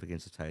effective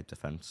against a tired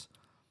defence.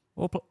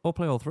 Or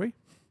play all three.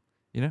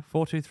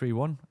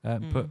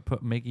 4-2-3-1.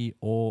 Put Miggy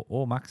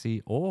or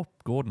Maxi or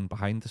Gordon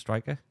behind the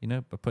striker.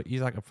 But put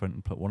Isak up front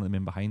and put one of them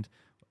in behind.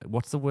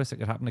 What's the worst that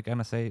could happen? Again,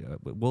 I say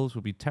Wolves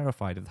would be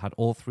terrified if they had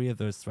all three of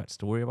those threats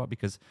to worry about,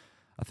 because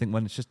I think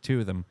when it's just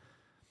two of them,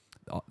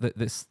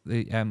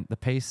 the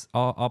pace,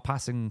 our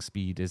passing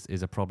speed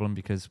is a problem,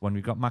 because when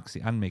we've got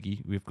Maxi and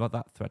Miggy, we've got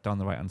that threat down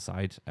the right hand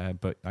side.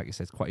 But like I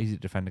said, it's quite easy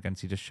to defend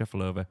against. You just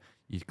shuffle over,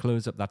 you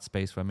close up that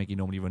space where Miggy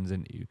normally runs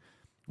into you,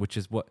 which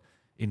is what,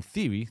 in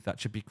theory, that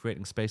should be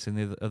creating space on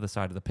the other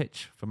side of the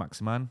pitch for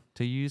Maximan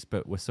to use.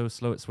 But we're so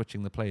slow at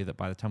switching the play that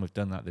by the time we've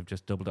done that, they've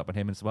just doubled up on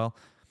him as well.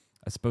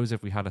 I suppose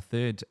if we had a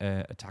third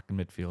attacking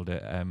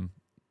midfielder,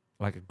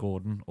 like a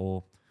Gordon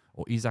or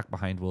Isak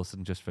behind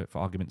Wilson, just for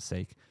argument's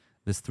sake,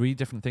 there's three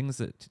different things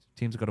that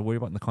teams have got to worry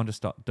about, and they can't just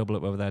start double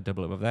up over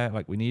there.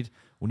 Like we need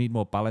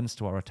more balance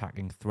to our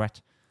attacking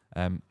threat.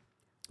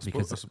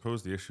 Because I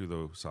suppose the issue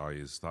though, Sai,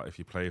 is that if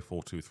you play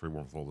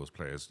 4-2-3-1 for all those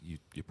players,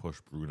 you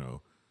push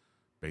Bruno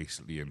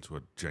basically into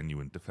a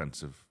genuine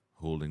defensive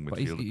holding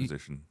midfielder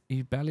position.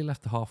 He barely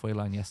left the halfway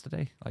line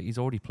yesterday. Like, he's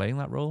already playing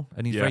that role,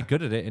 and he's very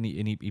good at it. And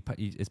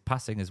his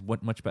passing is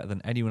much better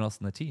than anyone else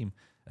in the team.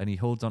 And he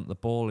holds onto the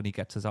ball and he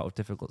gets us out of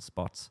difficult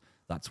spots.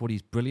 That's what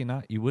he's brilliant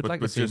at. You would like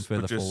to see him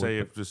further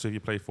forward. Just say if you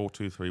play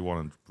 4-2-3-1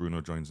 and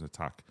Bruno joins an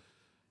attack,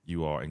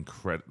 you are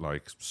incredible.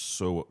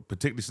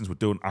 Particularly since we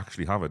don't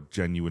actually have a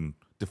genuine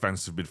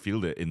defensive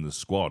midfielder in the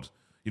squad.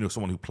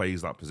 Someone who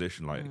plays that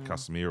position like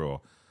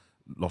Casemiro.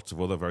 Lots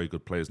of other very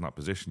good players in that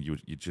position.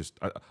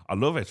 I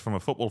love it from a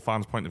football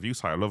fan's point of view.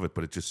 I love it,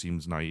 but it just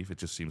seems naive. It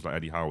just seems like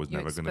Eddie Howe is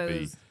never going to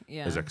be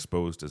as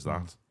exposed as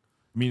that.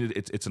 I mean,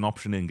 it's an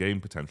option in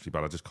game potentially,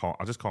 but I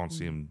just can't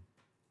see him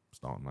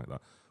starting like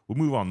that. We'll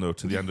move on though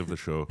to the end of the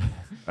show,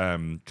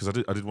 because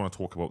I did want to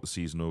talk about the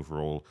season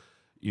overall.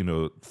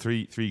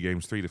 Three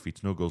games, 3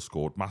 defeats, no goals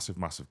scored,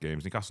 massive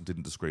games. Newcastle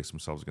didn't disgrace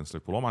themselves against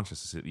Liverpool or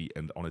Manchester City,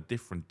 and on a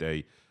different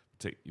day,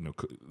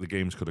 the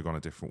games could have gone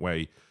a different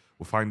way.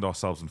 We'll find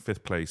ourselves in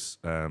 5th place,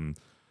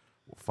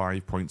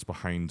 5 points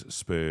behind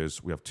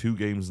Spurs. We have 2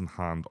 games in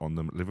hand on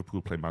them.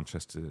 Liverpool play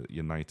Manchester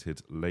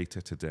United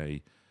later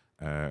today.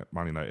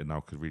 Man United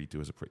now could really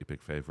do us a pretty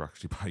big favour,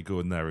 actually, by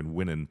going there and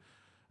winning.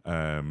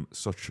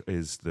 Such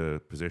is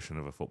the position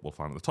of a football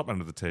fan at the top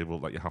end of the table,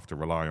 that you have to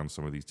rely on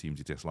some of these teams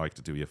you dislike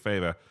to do you a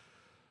favour.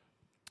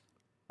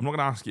 I'm not going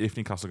to ask you if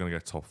Newcastle are going to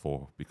get top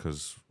 4,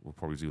 because we'll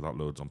probably do that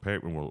loads on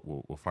paper, and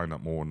we'll find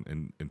out more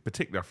in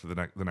particular after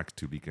the next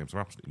 2 league games.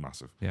 They're absolutely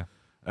massive. Yeah.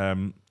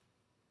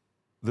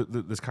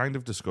 There's kind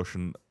of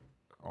discussion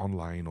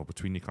online or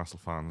between Newcastle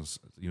fans.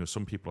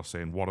 Some people are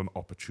saying, what an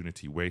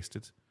opportunity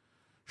wasted.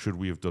 Should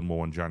we have done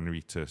more in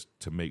January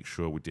to make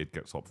sure we did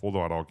get top 4?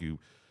 Although I'd argue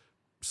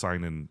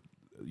signing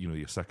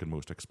your second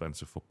most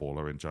expensive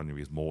footballer in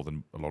January is more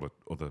than a lot of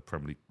other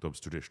Premier League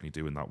clubs traditionally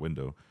do in that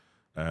window.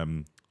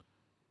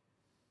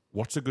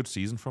 What's a good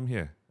season from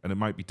here? And it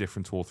might be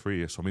different to all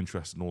three, so I'm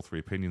interested in all 3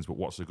 opinions, but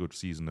what's a good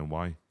season and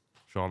why?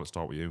 Charlotte,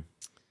 start with you.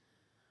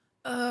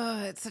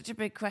 It's such a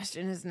big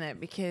question, isn't it?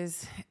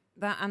 Because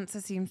that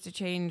answer seems to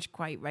change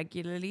quite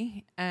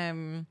regularly.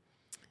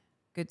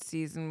 Good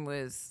season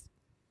was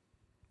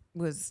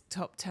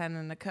top 10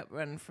 in a cup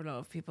run for a lot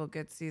of people.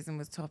 Good season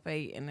was top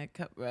 8 in a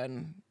cup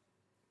run.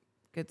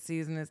 Good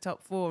season is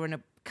top 4 in a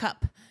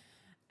cup.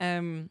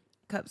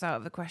 Cup's out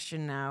of the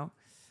question now.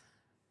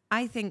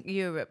 I think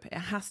Europe,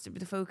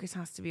 the focus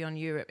has to be on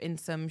Europe in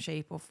some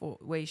shape or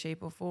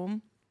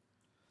form.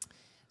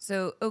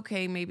 So,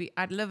 okay, maybe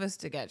I'd love us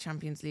to get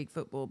Champions League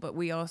football, but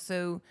we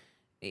also,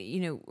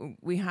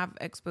 we have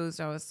exposed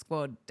our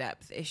squad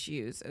depth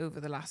issues over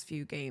the last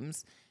few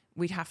games.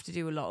 We'd have to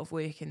do a lot of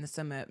work in the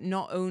summer,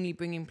 not only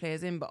bringing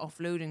players in, but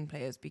offloading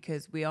players,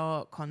 because we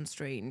are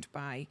constrained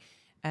by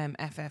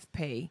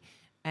FFP.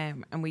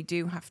 And we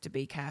do have to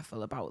be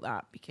careful about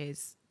that,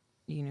 because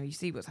you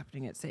see what's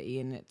happening at City,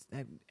 and it's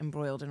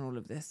embroiled in all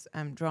of this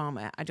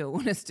drama. I don't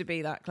want us to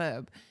be that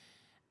club.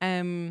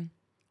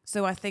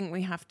 So I think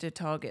we have to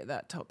target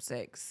that top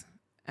 6.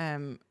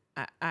 I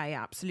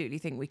absolutely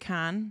think we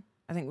can.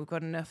 I think we've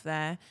got enough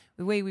there.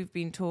 The way we've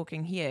been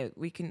talking here,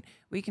 we can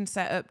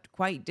set up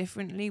quite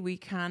differently. We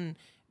can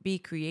be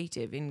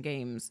creative in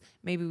games.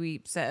 Maybe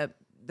we set up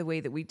the way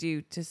that we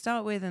do to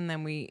start with, and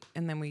then we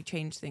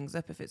change things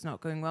up if it's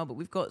not going well. But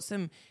we've got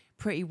some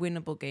pretty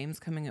winnable games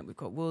coming up. We've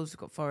got Wolves, we've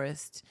got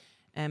Forest.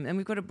 And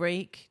we've got a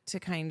break to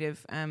kind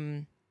of,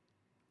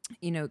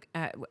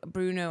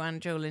 Bruno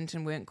and Joe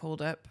Linton weren't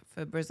called up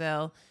for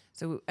Brazil.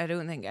 So I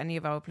don't think any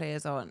of our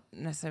players are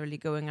necessarily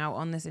going out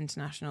on this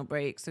international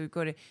break. So we've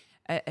got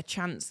a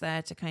chance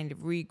there to kind of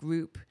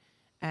regroup,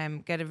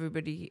 get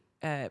everybody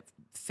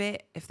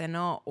fit if they're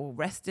not, or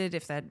rested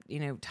if they're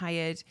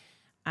tired,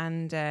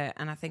 and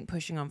I think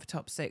pushing on for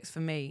top 6 for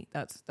me,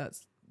 that's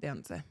the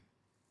answer.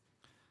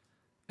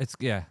 It's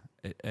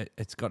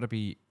got to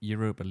be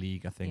Europa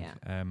League, I think.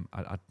 Yeah.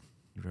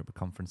 Europa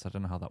Conference, I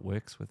don't know how that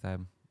works with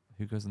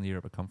who goes in the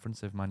Europa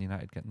Conference if Man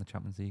United get in the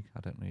Champions League. I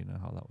don't really know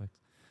how that works.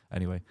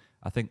 Anyway,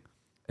 I think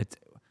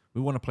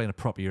we want to play in a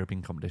proper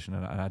European competition,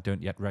 and I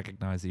don't yet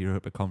recognise the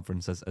Europa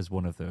Conference as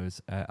one of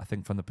those. I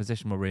think from the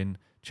position we're in,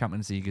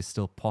 Champions League is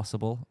still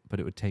possible, but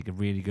it would take a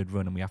really good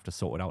run, and we have to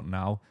sort it out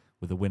now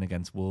with a win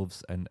against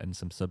Wolves and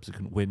some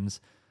subsequent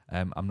wins.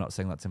 I'm not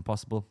saying that's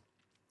impossible.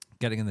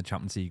 Getting in the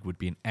Champions League would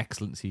be an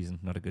excellent season,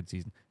 not a good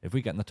season. If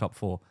we get in the top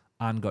 4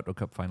 and got to a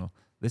cup final,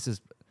 this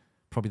is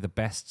probably the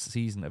best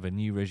season of a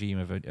new regime,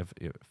 of a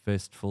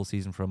first full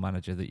season for a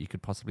manager that you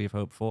could possibly have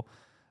hoped for.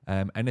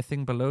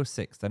 Anything below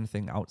 6th,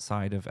 anything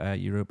outside of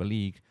Europa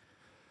League,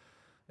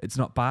 it's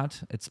not bad.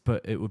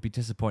 But it would be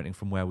disappointing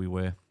from where we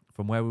were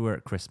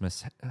at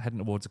Christmas, heading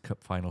towards a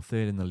cup final,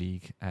 3rd in the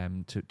league,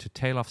 to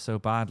tail off so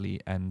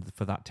badly, and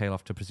for that tail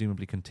off to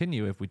presumably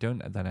continue if we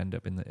don't then end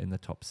up in the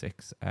top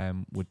 6,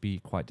 would be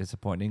quite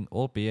disappointing.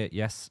 Albeit,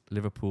 yes,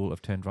 Liverpool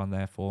have turned around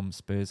their form.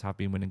 Spurs have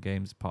been winning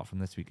games apart from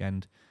this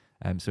weekend,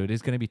 so it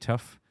is going to be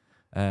tough.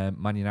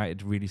 Man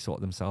United really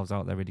sort themselves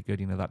out. They're really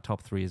good. That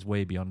top 3 is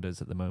way beyond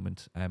us at the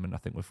moment, and I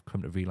think we've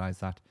come to realise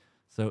that.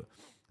 So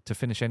to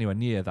finish anywhere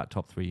near that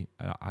top 3,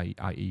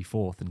 i.e.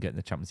 4th, and get in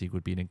the Champions League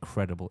would be an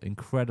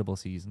incredible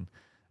season.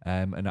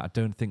 And I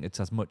don't think it's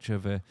as much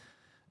of an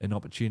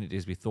opportunity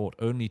as we thought.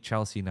 Only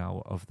Chelsea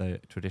now of the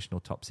traditional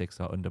top 6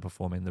 are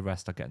underperforming. The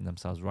rest are getting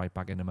themselves right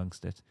back in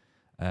amongst it.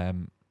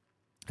 And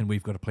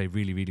we've got to play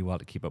really, really well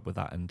to keep up with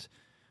that. And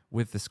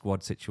with the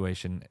squad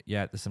situation,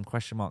 there's some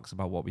question marks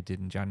about what we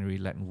did in January,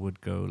 letting Wood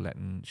go,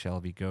 letting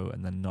Shelvey go,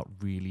 and then not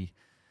really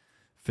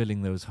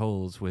filling those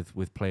holes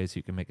with players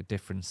who can make a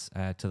difference,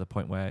 to the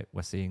point where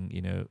we're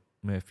seeing,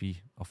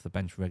 Murphy off the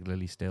bench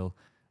regularly still,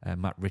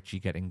 Matt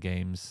Ritchie getting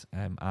games,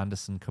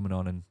 Anderson coming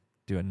on and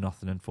doing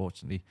nothing,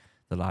 unfortunately.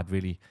 The lad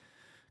really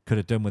could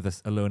have done with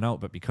a loan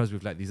out, but because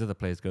we've let these other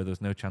players go,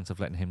 there's no chance of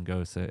letting him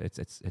go, so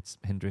it's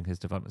hindering his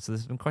development. So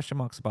there's been question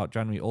marks about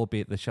January,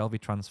 albeit the Shelvey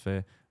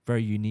transfer,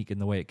 very unique in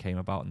the way it came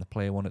about, and the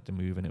player wanted to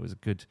move, and it was a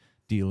good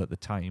deal at the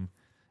time.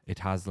 It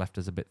has left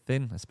us a bit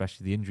thin,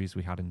 especially the injuries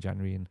we had in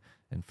January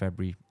and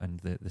February, and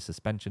the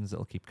suspensions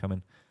that'll keep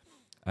coming.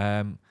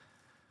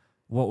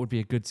 What would be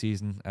a good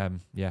season?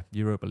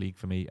 Europa League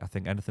for me. I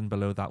think anything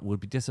below that would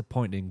be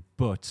disappointing,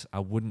 but I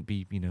wouldn't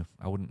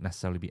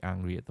necessarily be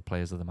angry at the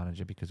players or the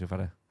manager, because we've had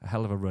a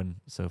hell of a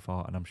run so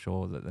far, and I'm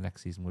sure that the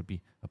next season would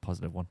be a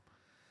positive one.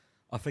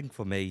 I think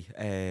for me,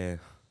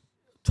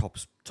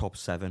 top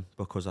 7,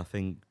 because I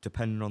think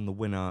depending on the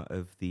winner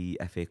of the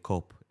FA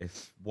Cup,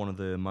 if one of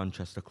the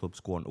Manchester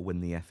clubs go on to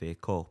win the FA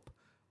Cup,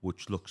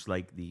 which looks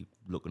like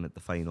looking at the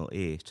final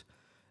 8,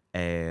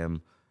 the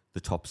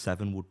top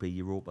 7 would be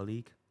Europa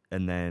League.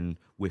 And then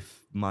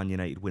with Man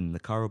United winning the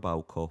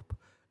Carabao Cup,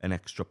 an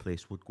extra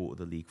place would go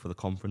to the league for the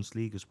Conference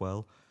League as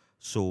well.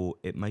 So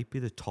it might be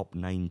the top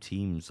 9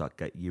 teams that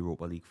get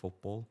Europa League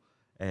football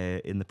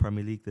in the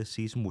Premier League this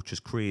season, which is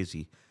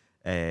crazy.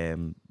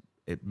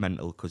 It's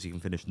mental because you can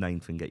finish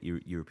 9th and get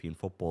European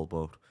football.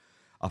 But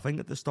I think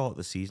at the start of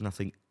the season, I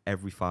think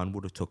every fan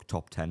would have took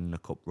top 10 in a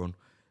cup run.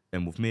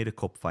 And we've made a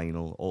cup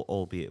final,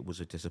 albeit it was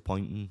a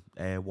disappointing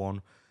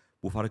one.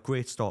 We've had a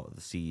great start of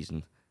the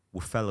season.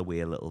 We fell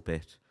away a little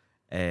bit.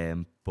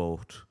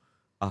 But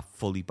I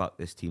fully back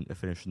this team to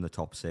finish in the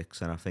top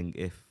 6, and I think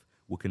if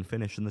we can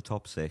finish in the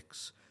top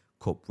 6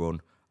 cup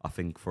run, I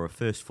think for a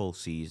first full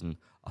season,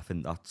 I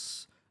think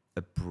that's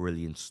a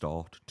brilliant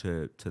start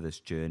to this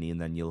journey. And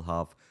then you'll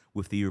have,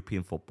 with the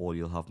European football,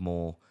 you'll have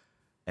more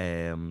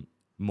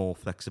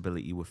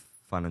flexibility with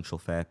financial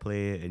fair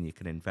play, and you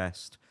can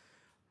invest.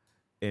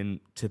 And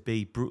to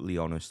be brutally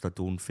honest, I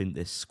don't think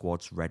this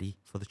squad's ready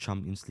for the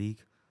Champions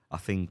League. I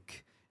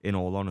think, in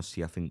all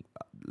honesty,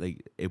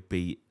 it'd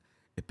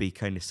be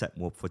kind of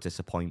setting up for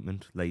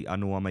disappointment. I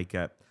know I might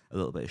get a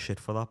little bit of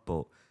shit for that,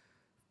 but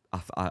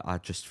I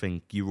just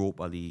think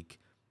Europa League,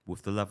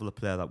 with the level of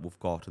player that we've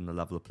got and the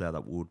level of player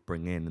that we would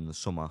bring in the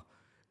summer,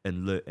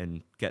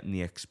 and getting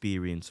the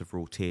experience of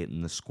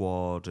rotating the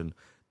squad and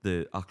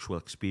the actual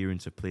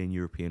experience of playing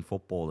European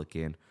football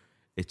again,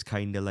 it's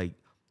kind of like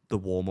the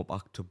warm up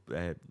act to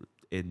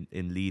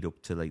in lead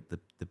up to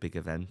the big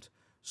event.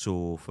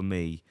 So for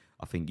me,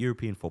 I think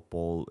European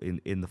football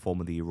in the form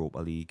of the Europa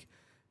League,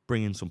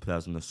 bring in some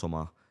players in the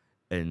summer,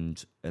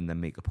 and then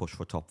make a push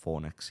for top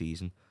 4 next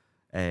season.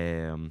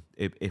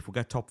 If we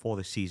get top 4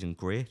 this season,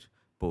 great.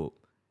 But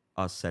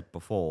as said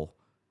before,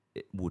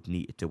 it would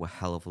need to do a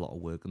hell of a lot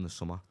of work in the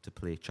summer to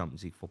play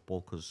Champions League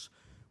football, because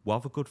we'll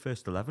have a good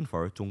first 11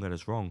 for it, don't get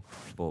us wrong.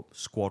 But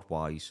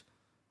squad-wise,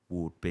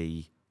 would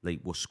be,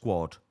 we're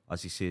squad,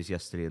 as he says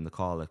yesterday in the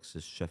Carlix,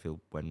 is Sheffield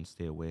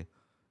Wednesday away.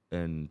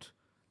 And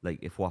like,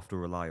 if we have to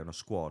rely on a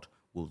squad,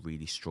 we'll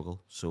really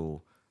struggle.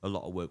 So a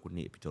lot of work would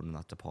need to be done in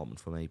that department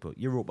for me. But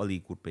Europa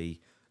League would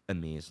be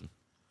amazing.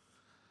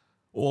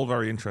 All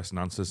very interesting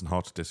answers and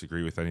hard to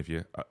disagree with any of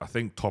you. I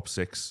think top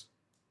 6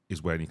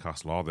 is where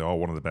Newcastle are. They are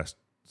one of the best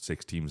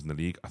 6 teams in the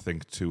league. I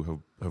think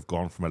 2 have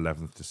gone from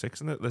 11th to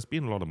 6th, and there's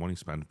been a lot of money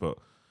spent, but,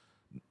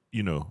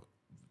 you know,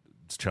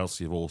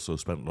 Chelsea have also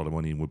spent a lot of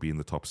money and would be in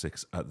the top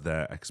 6 at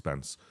their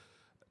expense.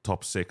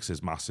 Top 6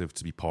 is massive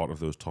to be part of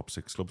those top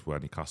 6 clubs where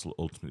Newcastle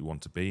ultimately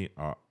want to be.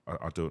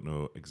 I don't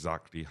know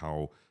exactly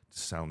how to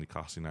sell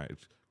Newcastle United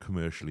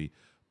commercially,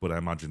 but I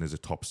imagine as a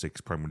top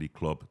 6 Premier League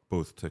club,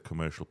 both to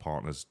commercial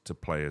partners, to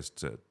players,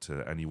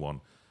 to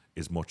anyone,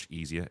 is much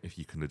easier if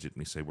you can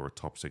legitimately say we're a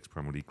top 6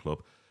 Premier League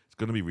club. It's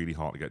going to be really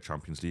hard to get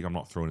Champions League. I'm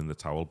not throwing in the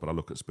towel, but I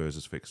look at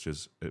Spurs'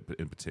 fixtures.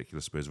 In particular,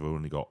 Spurs have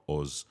only got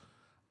us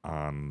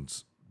and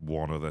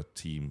one other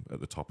team at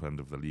the top end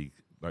of the league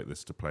like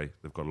this to play.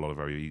 They've got a lot of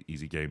very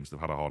easy games. They've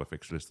had a harder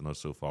fixture list than us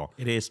so far.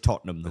 It is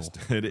Tottenham, though.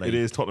 It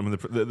is Tottenham.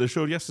 They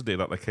showed yesterday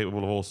that they're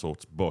capable of all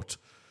sorts, but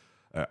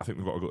I think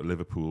they've got to go to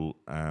Liverpool,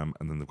 and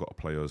then they've got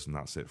to play us, and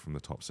that's it from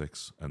the top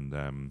 6.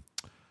 And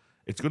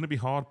it's going to be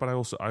hard, but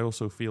I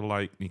also feel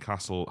like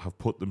Newcastle have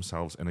put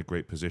themselves in a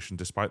great position.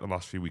 Despite the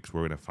last few weeks,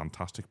 we're in a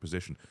fantastic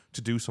position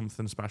to do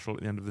something special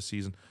at the end of the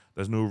season.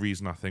 There's no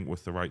reason, I think,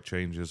 with the right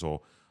changes or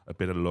a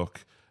bit of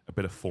luck, a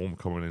bit of form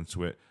coming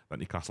into it, that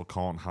Newcastle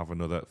can't have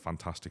another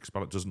fantastic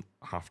spell. It doesn't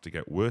have to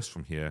get worse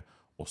from here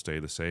or stay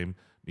the same.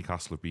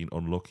 Newcastle have been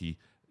unlucky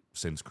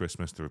since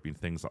Christmas. There have been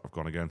things that have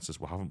gone against us.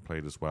 We haven't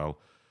played as well.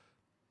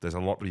 There's a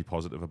lot to be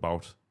positive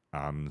about,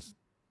 and,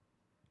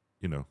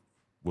 you know,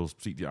 we'll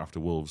speak to you after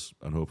Wolves,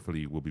 and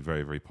hopefully we'll be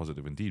very, very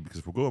positive indeed, because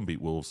if we go and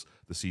beat Wolves,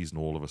 the season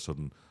all of a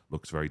sudden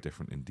looks very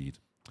different indeed.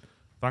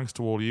 Thanks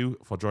to all of you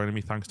for joining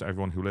me. Thanks to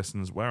everyone who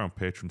listens. We're on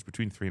patrons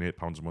between £3 and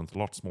 £8 a month.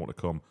 Lots more to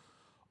come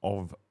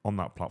on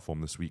that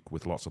platform this week,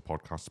 with lots of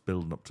podcasts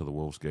building up to the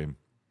Wolves game.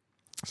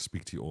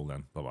 Speak to you all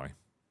then. Bye-bye.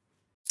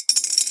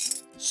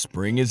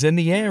 Spring is in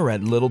the air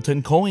at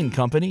Littleton Coin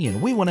Company,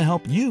 and we want to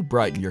help you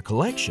brighten your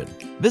collection.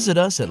 Visit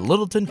us at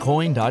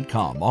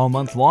littletoncoin.com all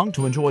month long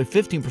to enjoy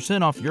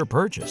 15% off your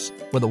purchase.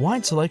 With a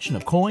wide selection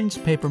of coins,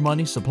 paper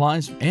money,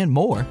 supplies, and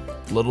more,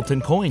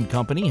 Littleton Coin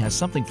Company has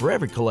something for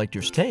every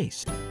collector's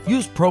taste.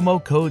 Use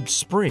promo code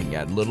SPRING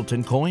at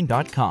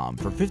littletoncoin.com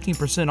for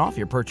 15% off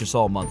your purchase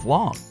all month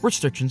long.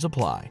 Restrictions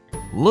apply.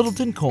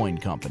 Littleton Coin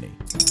Company.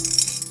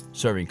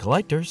 Serving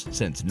collectors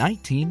since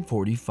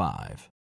 1945.